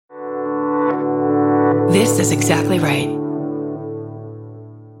This is exactly right.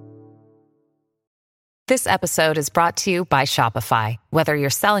 This episode is brought to you by Shopify. Whether you're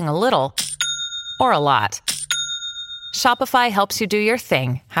selling a little or a lot, Shopify helps you do your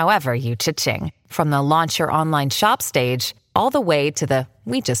thing, however you cha-ching. From the launch your online shop stage, all the way to the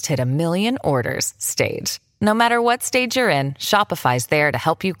we just hit 1 million orders stage. No matter what stage you're in, Shopify's there to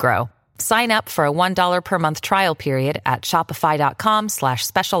help you grow. Sign up for a $1 per month trial period at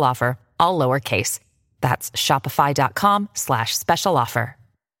shopify.com/special offer, all lowercase. That's shopify.com/special offer.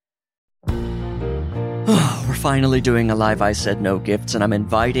 We're finally doing a live I Said No Gifts, and I'm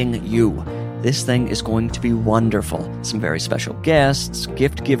inviting you. This thing is going to be wonderful. Some very special guests,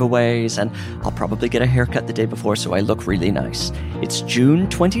 gift giveaways, and I'll probably get a haircut the day before so I look really nice. It's June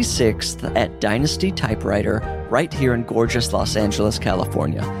 26th at Dynasty Typewriter, right here in gorgeous Los Angeles,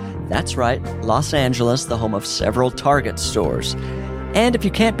 California. That's right, Los Angeles, the home of several Target stores. And if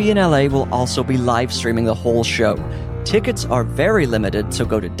you can't be in LA, we'll also be live streaming the whole show. Tickets are very limited, so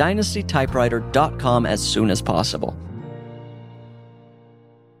go to dynastytypewriter.com as soon as possible.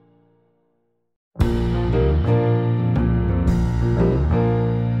 When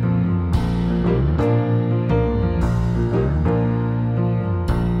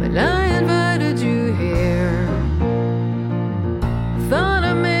I invited you here, thought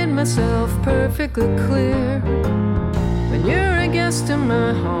I made myself perfectly clear. When you're a guest in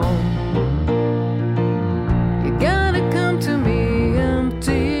my home, you gotta come to me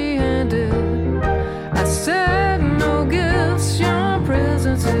empty-handed. I said no gifts, your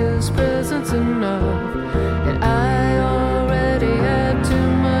presence is presence enough. And I already had too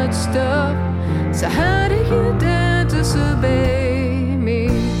much stuff. So how do you dare disobey me?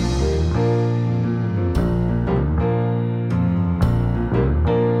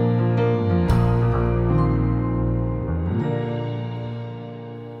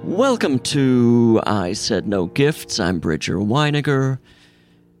 Welcome to I Said No Gifts. I'm Bridger Weiniger.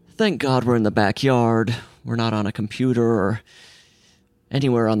 Thank God we're in the backyard. We're not on a computer or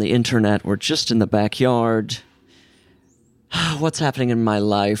anywhere on the internet. We're just in the backyard. What's happening in my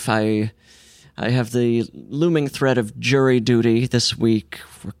life? I have the looming threat of jury duty this week.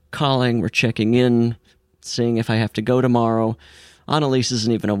 We're calling, we're checking in, seeing if I have to go tomorrow. Annalise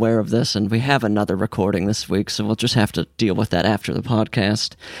isn't even aware of this, and we have another recording this week, so we'll just have to deal with that after the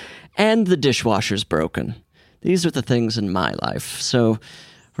podcast. And the dishwasher's broken. These are the things in my life. So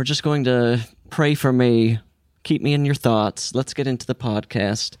we're just going to pray for me. Keep me in your thoughts. Let's get into the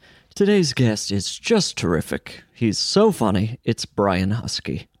podcast. Today's guest is just terrific. He's so funny. It's Brian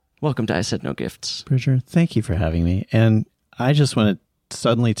Huskey. Welcome to I Said No Gifts. Bridger, thank you for having me. And I just want to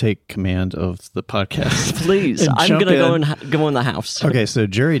suddenly take command of the podcast. Please. I'm going to go in the house. Okay, so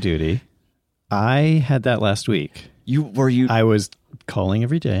jury duty. I had that last week. I was calling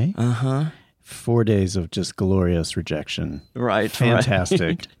every day. 4 days of just glorious rejection. Right. Fantastic.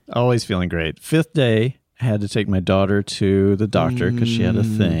 Right. Always feeling great. 5th day, I had to take my daughter to the doctor because she had a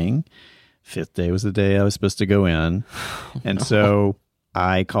thing. 5th day was the day I was supposed to go in. And so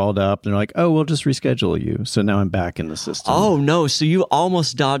I called up and they're like, oh, we'll just reschedule you. So now I'm back in the system. Oh, no. So you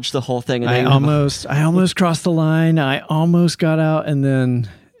almost dodged the whole thing. And I almost crossed the line. I almost got out. And then,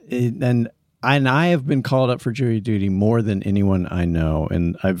 I have been called up for jury duty more than anyone I know.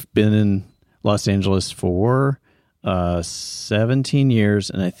 And I've been in Los Angeles for 17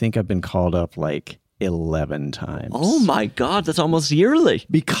 years. And I think I've been called up like 11 times. Oh my God, that's almost yearly.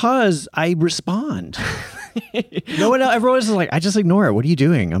 Because I respond. No one else, everyone else is like, I just ignore it. What are you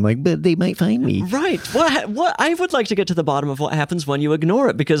doing? I'm like, but they might find me. Right. What I would like to get to the bottom of what happens when you ignore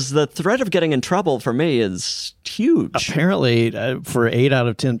it, because the threat of getting in trouble for me is huge. Apparently, for 8 out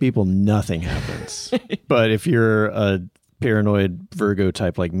of 10 people, nothing happens. But if you're a paranoid Virgo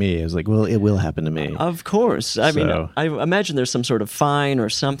type like me, is like, well, it will happen to me. Of course. I mean, I imagine there's some sort of fine or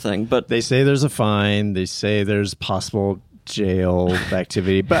something, but they say there's a fine. They say there's possible jail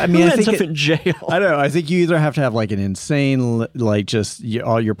activity, but I mean, I think in jail. I don't know. I think you either have to have like an insane, like just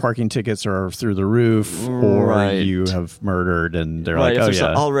all your parking tickets are through the roof, or you have murdered, and they're like, if oh there's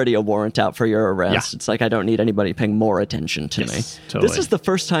yeah, already a warrant out for your arrest. Yeah. It's like I don't need anybody paying more attention to me. Totally. This is the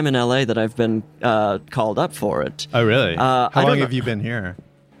first time in LA that I've been called up for it. Oh really? How long have you been here?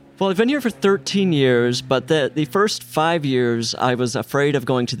 Well, I've been here for 13 years, but the first 5 years I was afraid of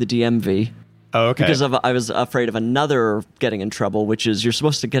going to the DMV. Oh, okay. Because I was afraid of another getting in trouble, which is you're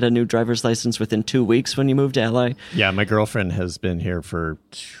supposed to get a new driver's license within 2 weeks when you move to LA. Yeah, my girlfriend has been here for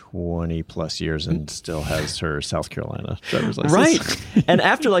 20 plus years and still has her South Carolina driver's license. Right. And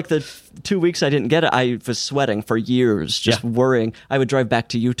after like the 2 weeks I didn't get it, I was sweating for years, just worrying. I would drive back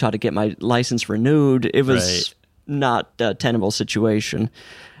to Utah to get my license renewed. It was not a tenable situation.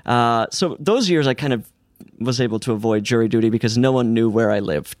 So those years I kind of was able to avoid jury duty because no one knew where I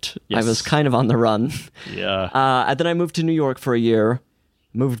lived. Yes. I was kind of on the run. Yeah. And then I moved to New York for a year,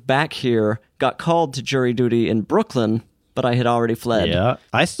 moved back here, got called to jury duty in Brooklyn, but I had already fled. Yeah.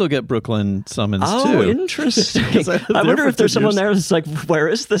 I still get Brooklyn summons too. Oh, interesting. I wonder if there's someone there that's like, where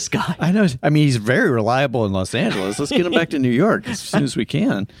is this guy? I know. I mean, he's very reliable in Los Angeles. Let's get him back to New York as soon as we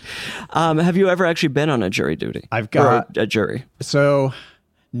can. Have you ever actually been on a jury duty? I've got a jury. So,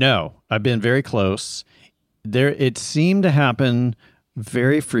 no, I've been very close. It seemed to happen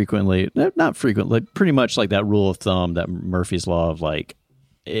very frequently. Not frequently, pretty much like that rule of thumb, that Murphy's Law of like,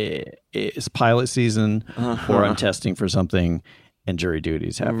 it's pilot season or I'm testing for something and jury duty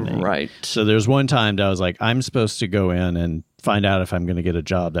is happening. Right. So there's one time that I was like, I'm supposed to go in and find out if I'm going to get a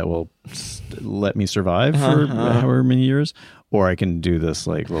job that will let me survive for however many years, or I can do this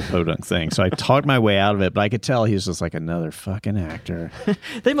like little podunk thing. So I talked my way out of it, but I could tell he was just like another fucking actor.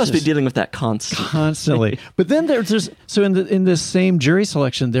 They must be dealing with that constantly. But then there's so in this same jury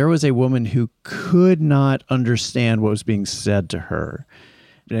selection, there was a woman who could not understand what was being said to her.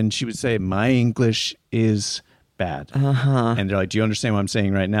 And she would say, my English is bad. And they're like, do you understand what I'm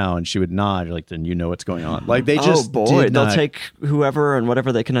saying right now? And she would nod. You're like, then you know what's going on. Like they just they'll take whoever and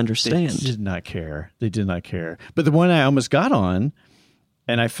whatever they can understand. They did not care. They did not care. But the one I almost got on,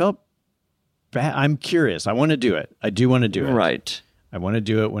 and I felt bad. I'm curious. I want to do it. I do want to do it. Right. I want to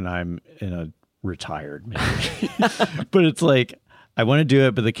do it when I'm in a retired, maybe. But it's like, I want to do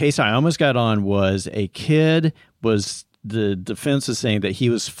it. But the case I almost got on was a kid was... The defense is saying that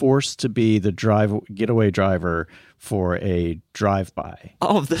he was forced to be the getaway driver for a drive-by.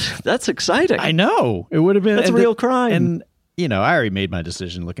 Oh, that's exciting. I know. It would have been... That's a real crime. And, you know, I already made my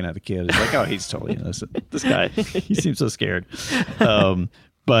decision looking at the kid. It's like, oh, he's totally innocent. This guy, he seems so scared.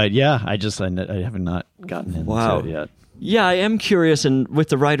 But, yeah, I have not gotten into it yet. Yeah, I am curious, and with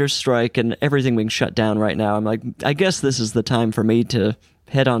the writer's strike and everything being shut down right now, I'm like, I guess this is the time for me to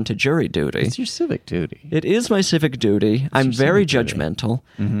head on to jury duty. It's your civic duty. It is my civic duty. I'm very judgmental.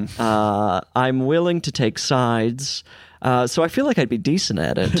 Mm-hmm. I'm willing to take sides, so I feel like I'd be decent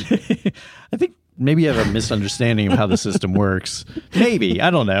at it. I think maybe you have a misunderstanding of how the system works. Maybe. I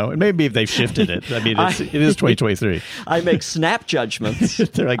don't know. And maybe if they've shifted it. I mean, it is 2023. I make snap judgments.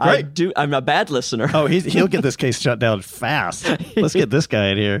 They're like, great. I'm a bad listener. Oh, he'll get this case shut down fast. Let's get this guy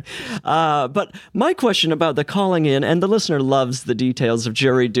in here. But my question about the calling in, and the listener loves the details of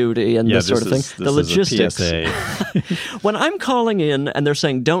jury duty and this sort of thing, the logistics. When I'm calling in and they're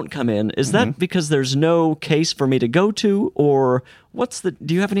saying don't come in, is that because there's no case for me to go to, or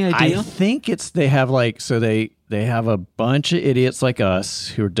do you have any idea? I think they have they have a bunch of idiots like us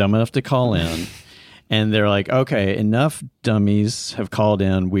who are dumb enough to call in, and they're like, okay, enough dummies have called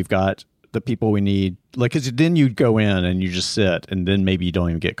in. We've got the people we need. Like, because then you go in and you just sit, and then maybe you don't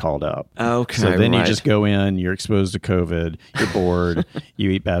even get called up. Okay, so then you just go in, you're exposed to COVID, you're bored,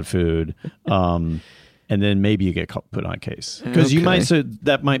 you eat bad food, and then maybe you get put on case. Because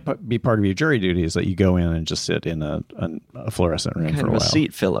that might be part of your jury duty, is that you go in and just sit in a fluorescent room for a while. A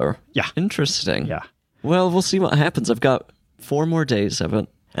seat filler. Yeah. Interesting. Yeah. Well, we'll see what happens. I've got 4 more days of it,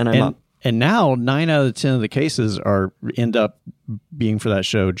 and I'm up. And now 9 out of 10 of the cases end up being for that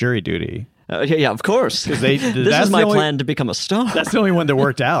show jury duty. Yeah, of course. This is my plan to become a star. That's the only one that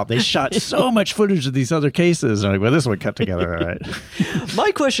worked out. They shot so much footage of these other cases. And I'm like, well, this one cut together all right.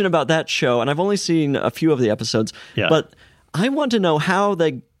 My question about that show, and I've only seen a few of the episodes, but I want to know how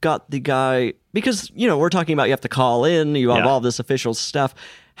they got the guy, because, we're talking about you have to call in, you have all this official stuff.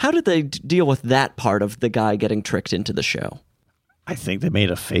 How did they deal with that part of the guy getting tricked into the show? I think they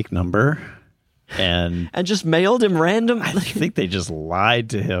made a fake number. And just mailed him random. I think they just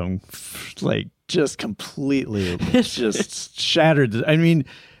lied to him, like just completely, just shattered. I mean,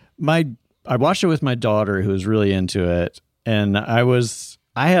 I watched it with my daughter, who was really into it, and I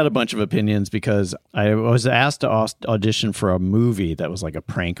had a bunch of opinions because I was asked to audition for a movie that was like a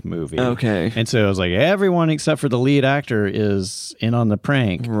prank movie. Okay, and so it was like everyone except for the lead actor is in on the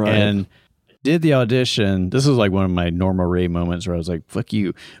prank, right? And did the audition. This was like one of my Norma Ray moments where I was like, fuck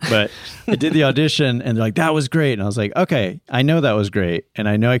you. But I did the audition and they're like, that was great. And I was like, okay, I know that was great. And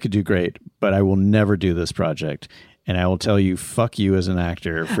I know I could do great, but I will never do this project. And I will tell you, fuck you as an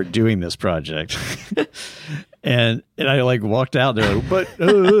actor for doing this project. and I like walked out there, but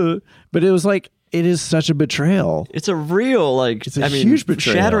it was like, it is such a betrayal. It's a real, huge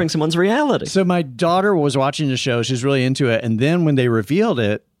betrayal. Shattering someone's reality. So my daughter was watching the show. She's really into it. And then when they revealed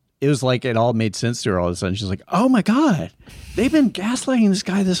it, it was like it all made sense to her all of a sudden. She's like, oh my God, they've been gaslighting this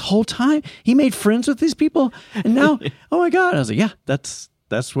guy this whole time. He made friends with these people. And now, oh my God. I was like, yeah, that's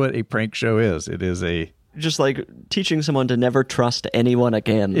what a prank show is. It is a just like teaching someone to never trust anyone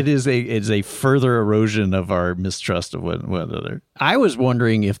again. It's a further erosion of our mistrust of one another. I was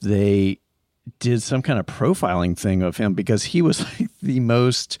wondering if they did some kind of profiling thing of him because he was like the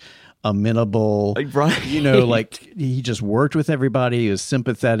most amenable, right? Like he just worked with everybody. He was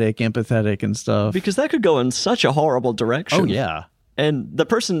sympathetic, empathetic, and stuff. Because that could go in such a horrible direction. Oh yeah. And the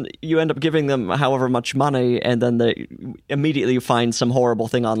person, you end up giving them however much money, and then they immediately find some horrible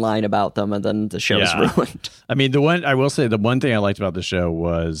thing online about them, and then the show's ruined. I mean, the one thing I liked about the show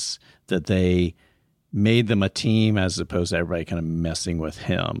was that they made them a team as opposed to everybody kind of messing with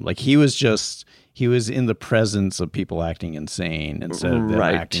him. Like he was in the presence of people acting insane instead of them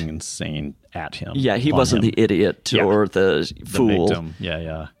acting insane at him. Yeah, he wasn't the idiot or the fool. Victim.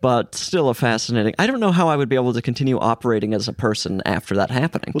 Yeah. But still a fascinating. I don't know how I would be able to continue operating as a person after that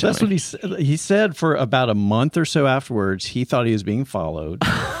happening. Well, that's what he said. He said for about a month or so afterwards, he thought he was being followed.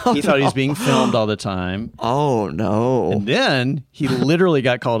 He thought he was being filmed all the time. Oh, no. And then he literally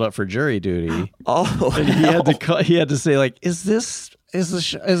got called up for jury duty. Oh, and he had to say, like, is this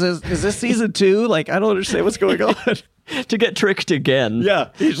season 2? Like, I don't understand what's going on. To get tricked again. Yeah.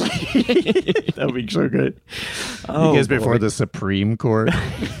 He's like, that would be so good. He goes before the Supreme Court.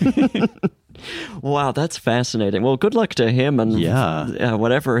 Wow, that's fascinating. Well, good luck to him and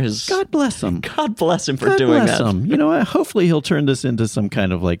whatever his... God bless him. God bless him for doing that. Him. You know what? Hopefully he'll turn this into some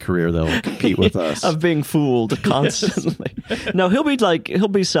kind of like career that'll compete with us. Of being fooled constantly. No, he'll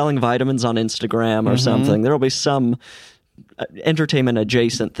be selling vitamins on Instagram or something. There'll be some entertainment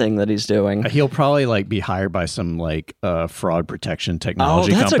adjacent thing that he's doing. He'll probably like be hired by some like fraud protection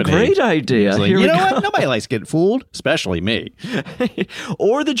technology company. That's a great idea. Like, you know what? Nobody likes getting fooled, especially me.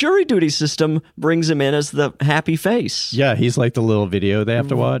 Or the jury duty system brings him in as the happy face. Yeah, he's like the little video they have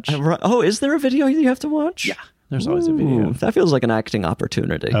to watch. Oh, is there a video you have to watch? Yeah. There's always a video. That feels like an acting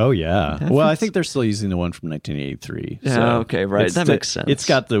opportunity. Oh, yeah. Well, I think they're still using the one from 1983. Yeah, so okay, right. That makes sense. It's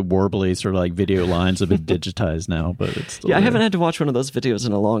got the warbly sort of like video lines have been digitized now, but it's still I haven't had to watch one of those videos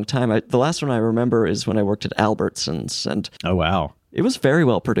in a long time. The last one I remember is when I worked at Albertsons. And oh, wow. It was very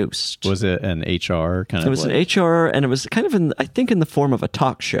well produced. Was it an HR kind of? It was an HR, and it was kind of in the form of a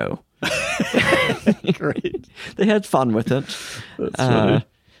talk show. Great. They had fun with it. That's funny.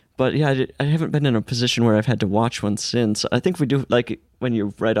 But yeah, I haven't been in a position where I've had to watch one since. I think we do, like when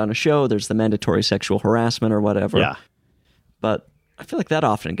you write on a show, there's the mandatory sexual harassment or whatever. Yeah. But I feel like that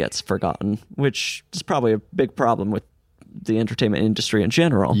often gets forgotten, which is probably a big problem with the entertainment industry in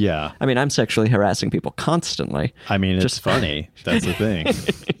general. Yeah. I mean, I'm sexually harassing people constantly. I mean, it's funny. That's the thing.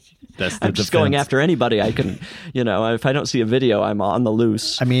 I'm just going after anybody I can, if I don't see a video, I'm on the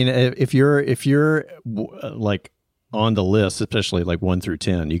loose. I mean, if you're like on the list, especially like 1 through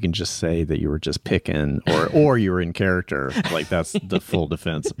 10, you can just say that you were just picking or you were in character. Like that's the full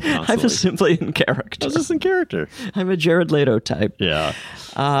defense. I was simply in character. I was just in character. I'm a Jared Leto type. Yeah.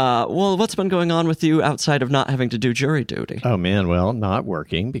 Well, what's been going on with you outside of not having to do jury duty? Oh man, well, not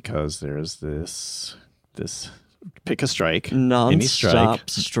working because there's this pick a strike. Non-stop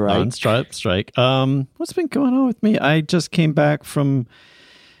strike. Non-stop strike. What's been going on with me? I just came back from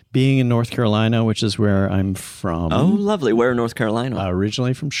being in North Carolina, which is where I'm from. Oh, lovely. Where in North Carolina?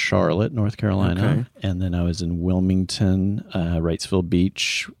 Originally from Charlotte, North Carolina. Okay. And then I was in Wilmington, Wrightsville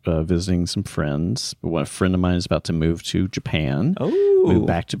Beach, visiting some friends. A friend of mine is about to move to Japan. Oh. Move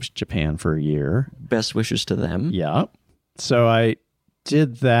back to Japan for a year. Best wishes to them. Yeah. So I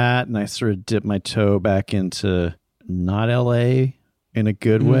did that, and I sort of dipped my toe back into not L.A. in a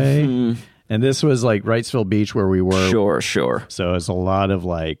good way. Mm-hmm. And this was like Wrightsville Beach where we were. Sure. So it's a lot of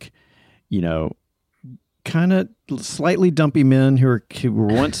like, kind of slightly dumpy men who were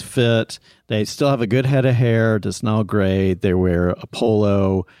once fit. They still have a good head of hair, does not gray. They wear a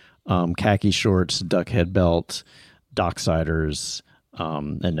polo, khaki shorts, duck head belt, docksiders,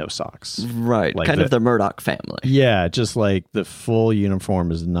 and no socks. Right. Like kind of the Murdoch family. Yeah. Just like the full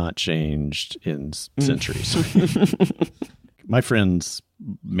uniform has not changed in centuries. My friend's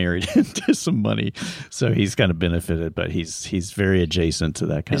married into some money, so he's kind of benefited, but he's very adjacent to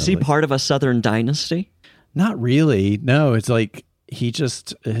that kind of. Is he part of a Southern dynasty? Not really. No, it's like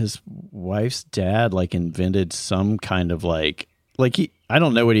his wife's dad like invented some kind of like I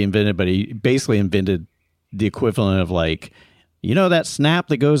don't know what he invented, but he basically invented the equivalent of like, that snap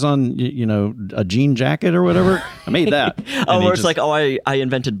that goes on, a jean jacket or whatever? I made that. Where it's like, I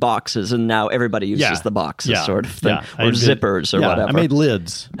invented boxes and now everybody uses the boxes sort of thing. Or zippers or whatever. I made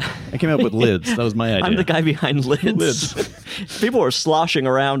lids. I came up with lids. That was my idea. I'm the guy behind lids. People were sloshing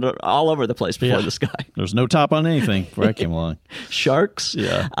around all over the place before this guy. There's no top on anything before I came along. Sharks?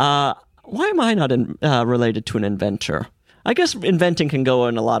 Yeah. Why am I not related to an inventor? I guess inventing can go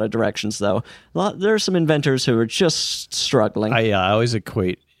in a lot of directions, though. There are some inventors who are just struggling. I always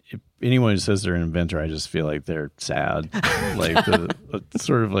equate, if anyone who says they're an inventor, I just feel like they're sad. Like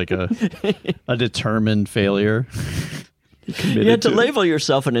sort of like a determined failure. You had to label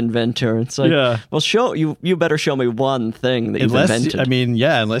yourself an inventor. It's like, well, you better show me one thing that you've invented. I mean,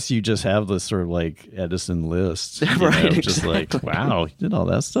 unless you just have this sort of like Edison list. Right, just like, wow, you did all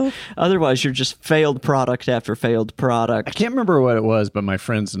that stuff? Otherwise, you're just failed product after failed product. I can't remember what it was, but my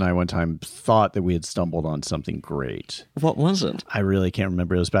friends and I one time thought that we had stumbled on something great. What was it? I really can't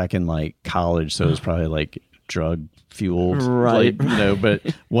remember. It was back in like college, so it was probably like drug fueled, right? But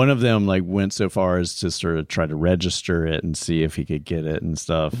one of them like went so far as to sort of try to register it and see if he could get it and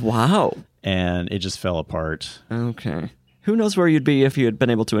stuff. Wow! And it just fell apart. Okay. Who knows where you'd be if you had been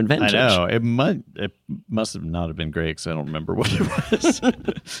able to invent it? I know. It must have not have been great because I don't remember what it was.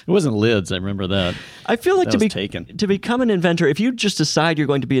 It wasn't lids. I remember that. I feel like to become an inventor, if you just decide you're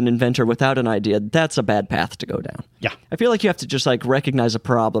going to be an inventor without an idea, that's a bad path to go down. Yeah. I feel like you have to just like recognize a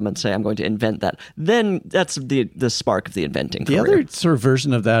problem and say, I'm going to invent that. Then that's the spark of the inventing career. The other sort of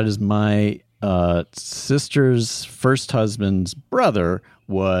version of that is my sister's first husband's brother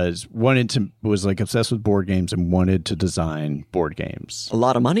was like obsessed with board games and wanted to design board games. A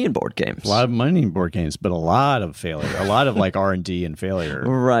lot of money in board games. A lot of money in board games, but a lot of failure. A lot of like R&D and failure.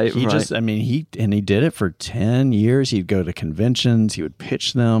 Right. He did it for 10 years. He'd go to conventions. He would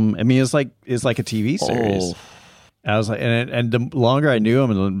pitch them. I mean, it's like a TV series. I was like, and the longer I knew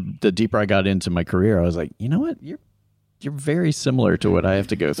him, and the deeper I got into my career, I was like, you know what? You're very similar to what I have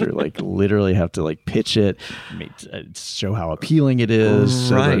to go through. Like literally have to like pitch it, show how appealing it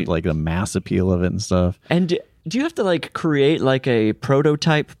is, right? Show like the mass appeal of it and stuff. And do you have to like create like a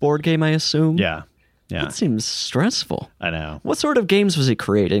prototype board game? I assume. Yeah. That seems stressful. I know. What sort of games was he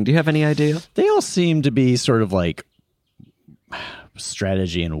creating? Do you have any idea? They all seem to be sort of like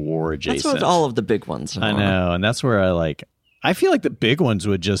strategy and war adjacent. That's what all of the big ones are. I know, and that's where I feel like the big ones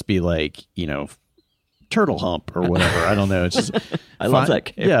would just be like, Turtle Hump or whatever. I don't know. It's just I love that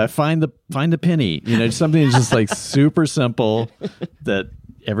game. Yeah, find the penny. Something that's just like super simple that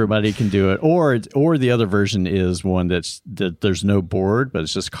everybody can do it. Or the other version is one that there's no board, but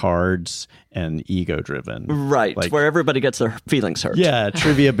it's just cards and ego driven. Right, like, where everybody gets their feelings hurt. Yeah,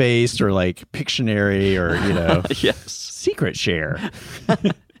 trivia based or like Pictionary or yes, Secret Share.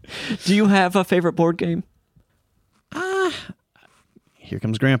 Do you have a favorite board game? Here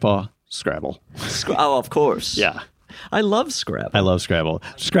comes Grandpa. Scrabble. Oh, of course. Yeah. I love Scrabble. I love Scrabble.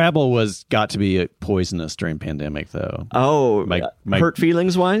 Scrabble got to be poisonous during pandemic, though. Oh, my hurt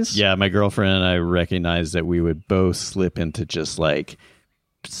feelings wise? Yeah, my girlfriend and I recognized that we would both slip into just like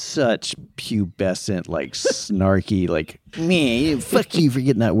such pubescent, like snarky, like, me, fuck you for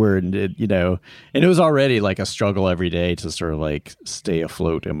getting that word. And it was already like a struggle every day to sort of like stay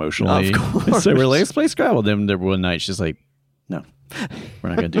afloat emotionally. Of course. So we're like, let's play Scrabble. Then one night she's like, no. We're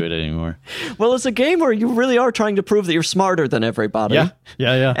not going to do it anymore. Well, it's a game where you really are trying to prove that you're smarter than everybody.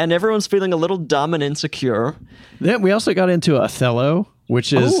 Yeah. And everyone's feeling a little dumb and insecure. Then we also got into Othello,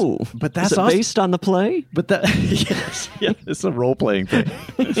 which is... Oh, but that's is it based on the play? But that... Yes, yeah, it's a role-playing thing.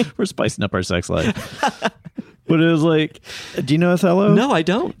 We're spicing up our sex life. But it was like... Do you know Othello? No, I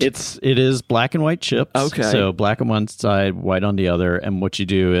don't. It is black and white chips. Okay. So black on one side, white on the other. And what you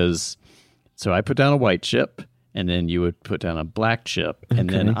do is... So I put down a white chip... And then you would put down a black chip. And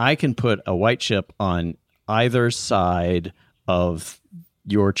then I can put a white chip on either side of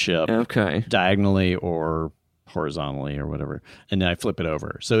your chip. Okay. Diagonally or horizontally or whatever. And then I flip it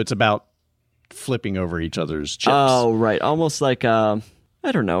over. So it's about flipping over each other's chips. Oh, right. Almost like, I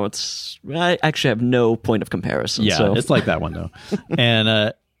don't know. I actually have no point of comparison. Yeah, so. It's like that one, though.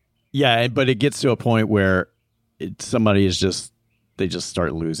 And, but it gets to a point where somebody is just... They just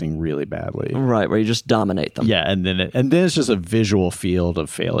start losing really badly. Right, where you just dominate them. Yeah, and then it's just a visual field of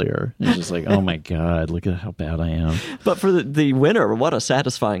failure. It's just like, oh my God, look at how bad I am. But for the winner, what a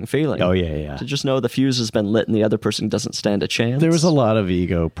satisfying feeling. Oh, yeah. To just know the fuse has been lit and the other person doesn't stand a chance. There was a lot of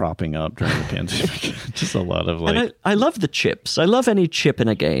ego propping up during the pandemic. Just a lot of like... And I love the chips. I love any chip in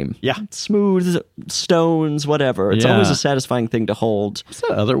a game. Yeah. Smooth, stones, whatever. It's always a satisfying thing to hold.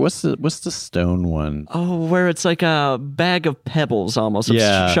 What's the stone one? Oh, where it's like a bag of pebbles almost.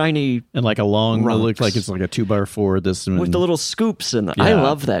 It's shiny. And like a long, rocks. It looked like it's like a 2x4. This one. With the little scoops in it. Yeah. I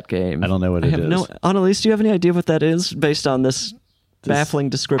love that game. I don't know what it is. Annalise, do you have any idea what that is based on this baffling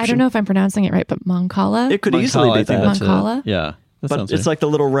description? I don't know if I'm pronouncing it right, but Moncala? It could easily be that. Moncala? Yeah. But it's like the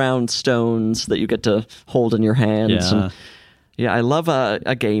little round stones that you get to hold in your hands. Yeah. Yeah, I love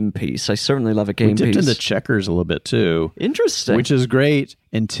a game piece. I certainly love a game piece. We dipped into checkers a little bit too. Interesting. Which is great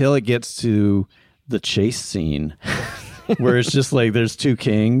until it gets to the chase scene. where it's just like there's two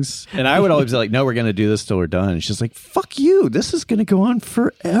kings. And I would always be like, no, we're going to do this till we're done. And she's like, fuck you. This is going to go on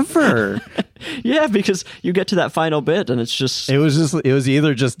forever. Yeah, because you get to that final bit and it's just... It was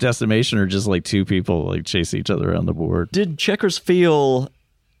either just decimation or just like two people like chasing each other around the board. Did Checkers feel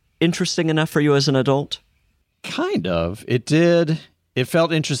interesting enough for you as an adult? Kind of. It did. It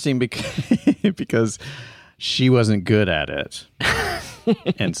felt interesting because she wasn't good at it.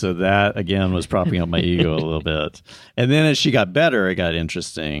 And so that, again, was propping up my ego a little bit. And then as she got better, it got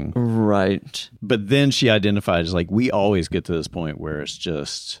interesting. Right. But then she identified as like, we always get to this point where it's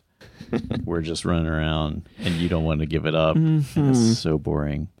just, we're just running around and you don't want to give it up. Mm-hmm. And it's so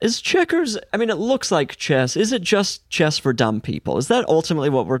boring. Is checkers, I mean, it looks like chess. Is it just chess for dumb people? Is that ultimately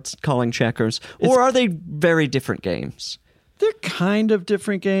what we're calling checkers? Or are they very different games? They're kind of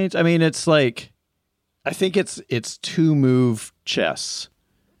different games. I mean, it's like, I think it's 2-move chess.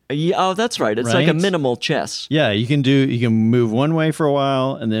 Yeah, oh, that's right. It's like a minimal chess. Yeah, you can move one way for a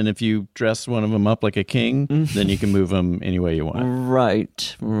while, and then if you dress one of them up like a king, then you can move them any way you want.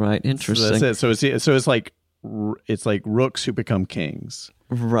 Right. Interesting. So that's it. So it's like rooks who become kings.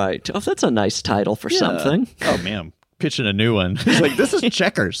 Right. Oh, that's a nice title for something. Oh man. Pitching a new one. It's like, this is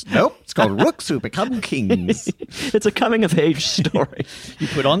checkers. Nope. It's called Rooks Who Become Kings. It's a coming of age story. You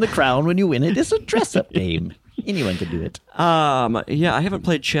put on the crown when you win it. It's a dress up game. Anyone can do it. Yeah, I haven't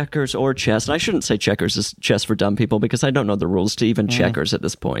played checkers or chess, and I shouldn't say checkers is chess for dumb people because I don't know the rules to even checkers at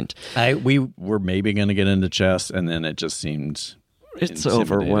this point. We were maybe going to get into chess, and then it just seemed it's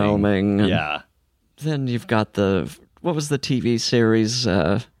overwhelming. Yeah. Then you've got what was the TV series?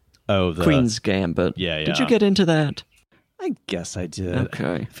 The Queen's Gambit. Yeah. Did you get into that? I guess I did.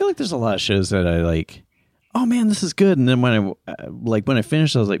 Okay. I feel like there's a lot of shows that I like, oh man, this is good. And then when I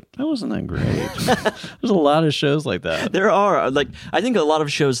finished, I was like, that wasn't that great. There's a lot of shows like that. There are. I think a lot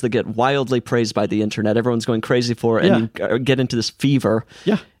of shows that get wildly praised by the internet. Everyone's going crazy for it, and you get into this fever.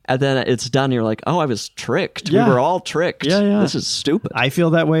 Yeah. And then it's done, and you're like, oh, I was tricked. Yeah. We were all tricked. Yeah. This is stupid. I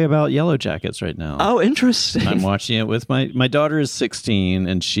feel that way about Yellow Jackets right now. Oh, interesting. I'm watching it with my daughter is 16,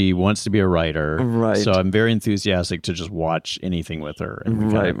 and she wants to be a writer. Right. So I'm very enthusiastic to just watch anything with her and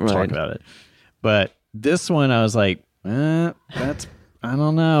we kind of talk about it. But this one, I was like, I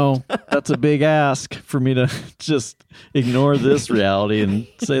don't know. That's a big ask for me to just ignore this reality and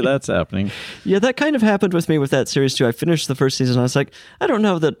say that's happening. Yeah, that kind of happened with me with that series too. I finished the first season. I was like, I don't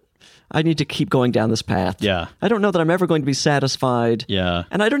know that I need to keep going down this path. Yeah. I don't know that I'm ever going to be satisfied. Yeah.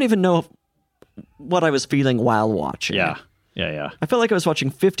 And I don't even know what I was feeling while watching. Yeah. I felt like I was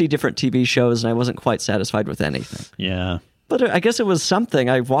watching 50 different TV shows and I wasn't quite satisfied with anything. Yeah. But I guess it was something.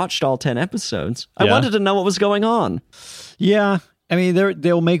 I watched all 10 episodes. I wanted to know what was going on. Yeah. I mean,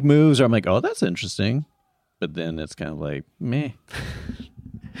 they'll make moves where I'm like, oh, that's interesting. But then it's kind of like, meh.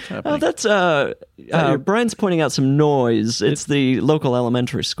 Oh, that's Brian's pointing out some noise. It's the local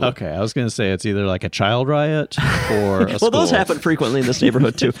elementary school. Okay, I was going to say it's either like a child riot or a school. Well, those happen frequently in this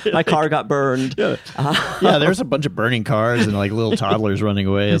neighborhood too. My car got burned. Yeah, there's a bunch of burning cars and like little toddlers running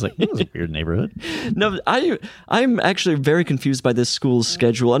away. I was like, this is a weird neighborhood. No, I'm actually very confused by this school's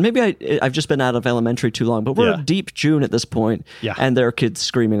schedule, and maybe I've just been out of elementary too long. But we're deep June at this point, and there are kids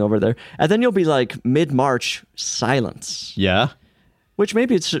screaming over there, and then you'll be like mid-March silence. Yeah. Which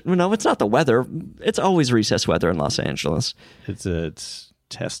maybe it's not the weather. It's always recess weather in Los Angeles. It's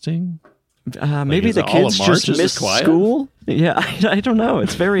testing. Maybe the kids just miss school. Yeah, I don't know.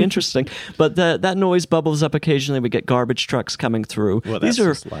 It's very interesting. But that noise bubbles up occasionally. We get garbage trucks coming through. Well, that's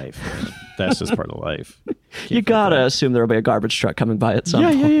just life. That's just part of life. You gotta assume there'll be a garbage truck coming by at some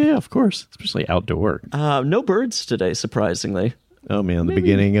point. Yeah, of course. Especially outdoor. No birds today, surprisingly. Oh man, the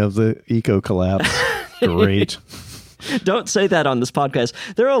beginning of the eco collapse. Great. Don't say that on this podcast.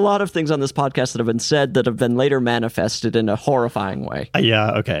 There are a lot of things on this podcast that have been said that have been later manifested in a horrifying way.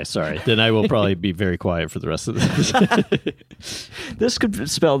 Yeah, okay, sorry. Then I will probably be very quiet for the rest of this. This could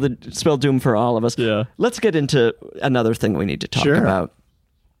spell doom for all of us. Yeah. Let's get into another thing we need to talk about.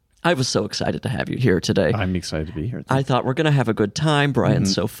 I was so excited to have you here today. I'm excited to be here. I thought we're going to have a good time.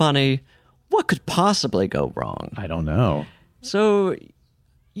 Brian's so funny. What could possibly go wrong? I don't know. So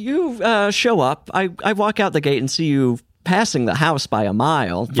you show up. I walk out the gate and see you passing the house by a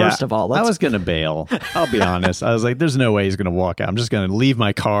mile. First of all, I was going to bail. I'll be honest. I was like, there's no way he's going to walk out. I'm just going to leave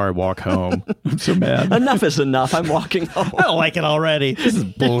my car and walk home. I'm so mad. Enough is enough. I'm walking home. I don't like it already. This is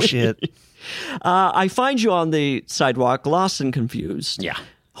bullshit. I find you on the sidewalk, lost and confused. Yeah.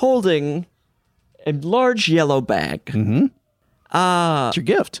 Holding a large yellow bag. Mm-hmm. It's your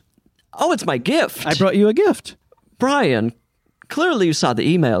gift. Oh, it's my gift. I brought you a gift. Brian, clearly you saw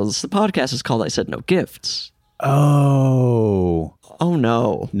the emails. The podcast is called I Said No Gifts. Oh. Oh,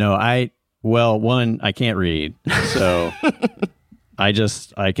 no. No, I Well, one, I can't read, so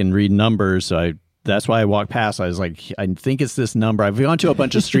I can read numbers. So that's why I walked past. I was like, I think it's this number. I've gone to a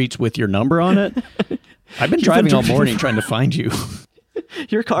bunch of streets with your number on it. I've been driving all morning trying to find you.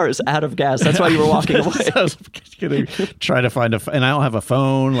 Your car is out of gas. That's why you were walking away. I was going to try to find and I don't have a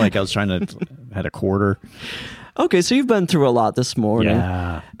phone. Like I was had a quarter. Okay, so you've been through a lot this morning.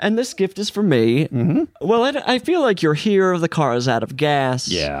 Yeah. And this gift is for me. Mm-hmm. Well, I feel like you're here. The car is out of gas.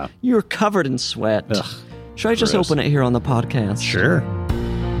 Yeah. You're covered in sweat. Ugh, Should I just open it here on the podcast? Sure.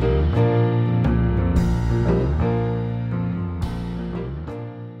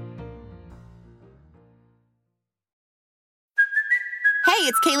 Hey,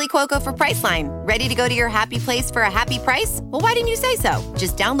 it's Kaylee Cuoco for Priceline. Ready to go to your happy place for a happy price? Well, why didn't you say so?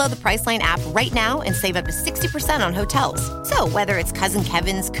 Just download the Priceline app right now and save up to 60% on hotels. So whether it's Cousin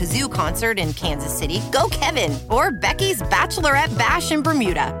Kevin's Kazoo Concert in Kansas City, go Kevin, or Becky's Bachelorette Bash in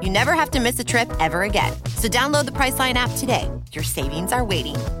Bermuda, you never have to miss a trip ever again. So download the Priceline app today. Your savings are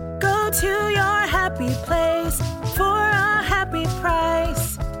waiting. Go to your happy place for a happy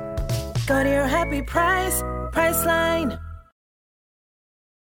price. Go to your happy price, Priceline.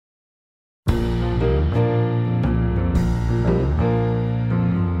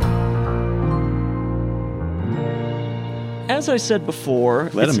 As I said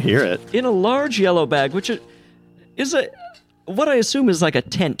before, Let him hear it. In a large yellow bag, which is what I assume is like a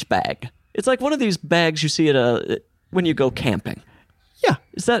tent bag. It's like one of these bags you see at when you go camping. Yeah.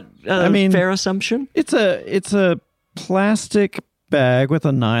 Is that a fair assumption? It's a plastic bag with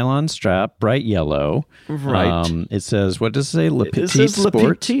a nylon strap, bright yellow. Right. It says, what does it say? Le Petit It says Sports.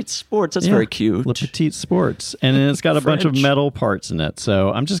 Le Petit Sports. That's very cute. Le Petit Sports. And then it's got a bunch of metal parts in it.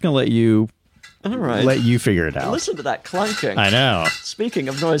 So I'm just going to let you figure it out. Listen to that clunking. I know. Speaking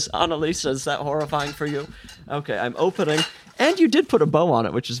of noise, Annalisa, is that horrifying for you? Okay, I'm opening. And you did put a bow on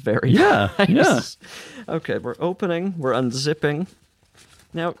it, which is very nice. Yeah. Okay, we're opening. We're unzipping.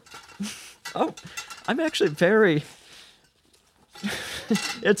 Now, I'm actually very...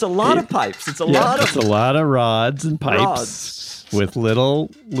 It's a lot of pipes. It's a lot of rods and pipes with little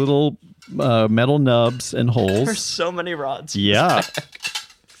metal nubs and holes. There's so many rods. Yeah.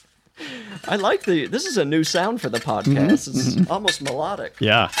 I like this is a new sound for the podcast. It's almost melodic.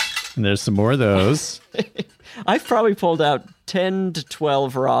 Yeah. And there's some more of those. I've probably pulled out 10 to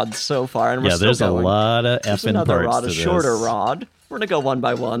 12 rods so far, and we're still there's going. A lot of There's effing another parts rod, to a this. shorter rod. We're going to go one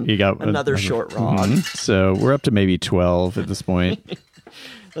by one. You got another short rod. So we're up to maybe 12 at this point.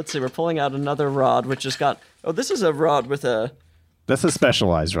 Let's see. We're pulling out another rod, which has got... Oh, this is a rod with a... That's a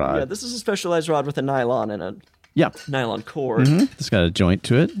specialized rod. Yeah, this is a specialized rod with a nylon and a nylon cord. It's got a joint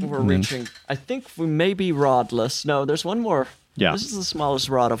to it. We're reaching... I think we may be rodless. No, there's one more. Yeah. This is the smallest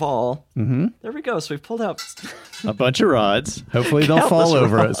rod of all. Mm-hmm. There we go. So we've pulled out... a bunch of rods. Hopefully they'll fall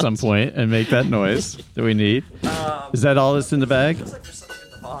over at some point and make that noise that we need. Is that all that's in the bag? Looks like there's something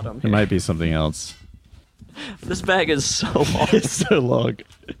at the bottom. It might be something else. This bag is so long. It's so long.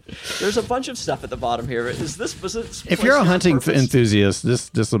 There's a bunch of stuff at the bottom here. If you're a hunting enthusiast,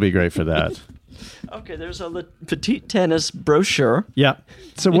 this will be great for that. Okay, there's a petite tennis brochure. Yeah.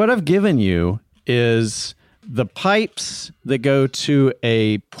 So what I've given you is the pipes that go to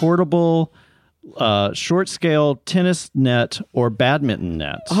a portable short scale tennis net or badminton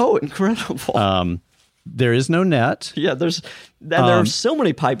net. Oh, incredible. There is no net. Yeah, there are so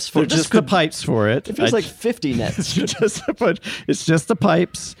many pipes for it. Just the pipes for it. It feels like 50 nets. It's just the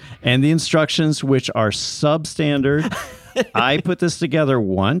pipes and the instructions, which are substandard. I put this together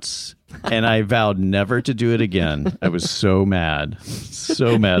once, and I vowed never to do it again. I was so mad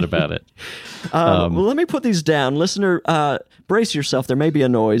about it. Well, let me put these down. Listener, brace yourself. There may be a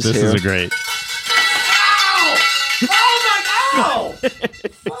noise here. This is a great... Ow! Oh, my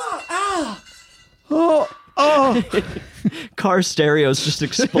God! Oh. Car stereos just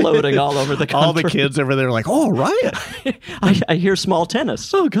exploding all over the country. All the kids over there are like, oh, Riot. I hear small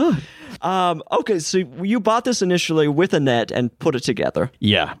tennis. Oh, God. Okay, so you bought this initially with a net and put it together.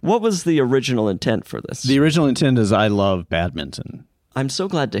 Yeah. What was the original intent for this? The original intent is I love badminton. I'm so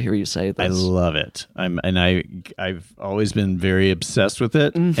glad to hear you say this. I love it. I've always been very obsessed with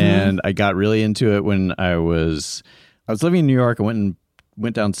it, and I got really into it when I was living in New York. I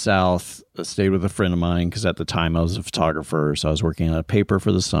went down south, stayed with a friend of mine because at the time I was a photographer, so I was working on a paper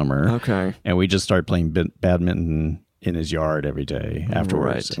for the summer. Okay, and we just started playing badminton in his yard every day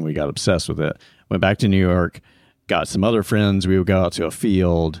afterwards, and we got obsessed with it. Went back to New York, got some other friends. We would go out to a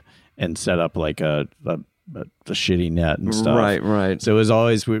field and set up like a shitty net and stuff. Right. So it was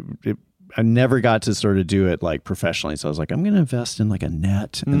always, I never got to sort of do it like professionally. So I was like, I'm going to invest in like a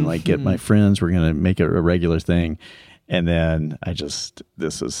net and like get my friends. We're going to make it a regular thing. And then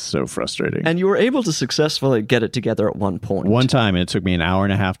this is so frustrating. And you were able to successfully get it together at one point. One time, and it took me an hour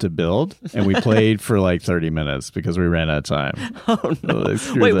and a half to build, and we played for like 30 minutes because we ran out of time. Oh, no.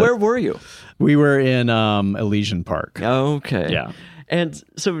 Wait, where were you? We were in Elysian Park. Okay. Yeah. And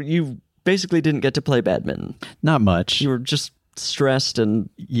so you basically didn't get to play badminton. Not much. You were just stressed and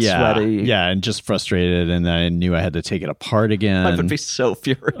sweaty. Yeah, and just frustrated, and I knew I had to take it apart again. I would be so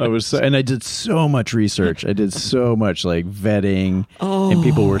furious. And I did so much research. I did so much like vetting, and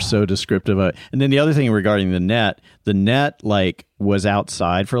people were so descriptive of it. And then the other thing regarding the net like was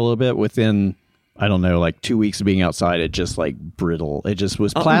outside for a little bit. Within, I don't know, like 2 weeks of being outside, it just like brittle. It just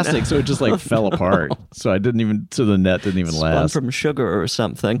was plastic, so it just like fell apart. So the net didn't even Spun last. from sugar or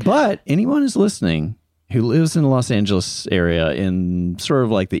something. But anyone who's listening who lives in the Los Angeles area in sort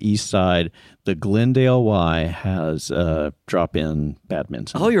of like the east side, the Glendale Y has a drop-in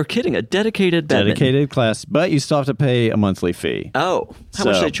badminton. Oh, you're kidding. A dedicated badminton. Dedicated class, but you still have to pay a monthly fee. Oh, how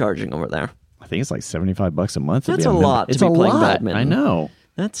much are they charging over there? I think it's like $75 a month. That's a lot to be playing badminton. I know.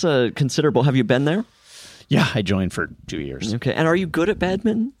 That's a considerable. Have you been there? Yeah, I joined for 2 years. Okay. And are you good at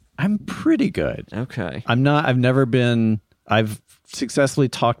badminton? I'm pretty good. Okay. I've successfully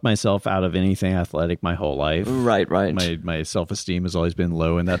talked myself out of anything athletic my whole life. Right. My self-esteem has always been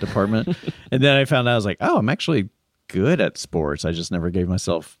low in that department. And then I found out, I was like, oh, I'm actually good at sports. I just never gave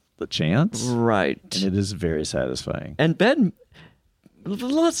myself the chance. Right. And it is very satisfying. And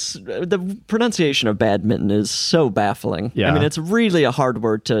the pronunciation of badminton is so baffling. Yeah. I mean, it's really a hard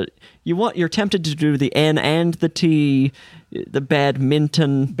word you're tempted to do the N and the T, the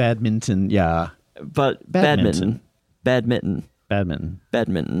badminton. Badminton, yeah. But Badminton. Badminton.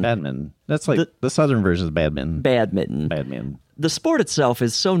 That's like the southern version of badminton. Badminton. The sport itself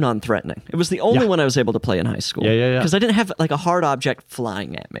is so non-threatening. It was the only one I was able to play in high school. Yeah. Because I didn't have like a hard object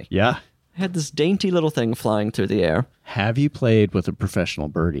flying at me. Yeah. I had this dainty little thing flying through the air. Have you played with a professional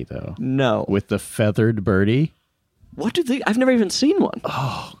birdie, though? No. With the feathered birdie? What do they... I've never even seen one.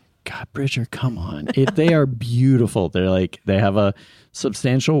 Oh, God, Bridger, come on. They are beautiful. They have a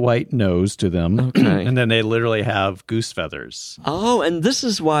substantial white nose to them. Okay. And then they literally have goose feathers. Oh, and this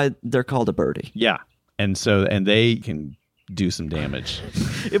is why they're called a birdie. Yeah. And they can do some damage.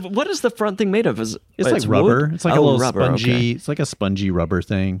 What is the front thing made of? It's like rubber. Wood? It's like a little rubber, spongy. okay. It's like a spongy rubber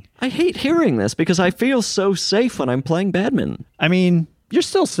thing. I hate hearing this because I feel so safe when I'm playing badminton. I mean, you're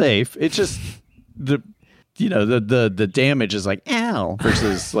still safe. It's just the damage is like ow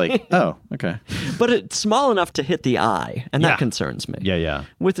versus like oh okay. But it's small enough to hit the eye, and that concerns me. Yeah.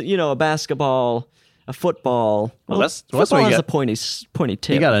 With a basketball, a football. Well, that's football what has a pointy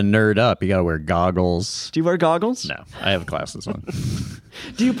tip. You got to nerd up. You got to wear goggles. Do you wear goggles? No, I have glasses on.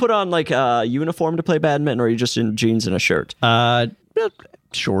 Do you put on like a uniform to play badminton, or are you just in jeans and a shirt?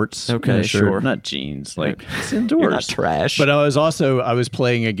 Shorts. Okay, shirt, sure. Not jeans. Like it's indoors. You're not trash. But I was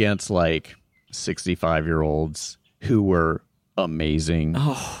playing against like 65-year-olds who were amazing.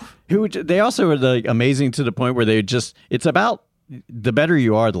 Oh. They also were like amazing to the point where it's about the better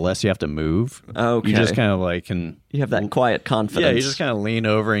you are, the less you have to move. Okay. You just kind of like you have that quiet confidence. Yeah, you just kind of lean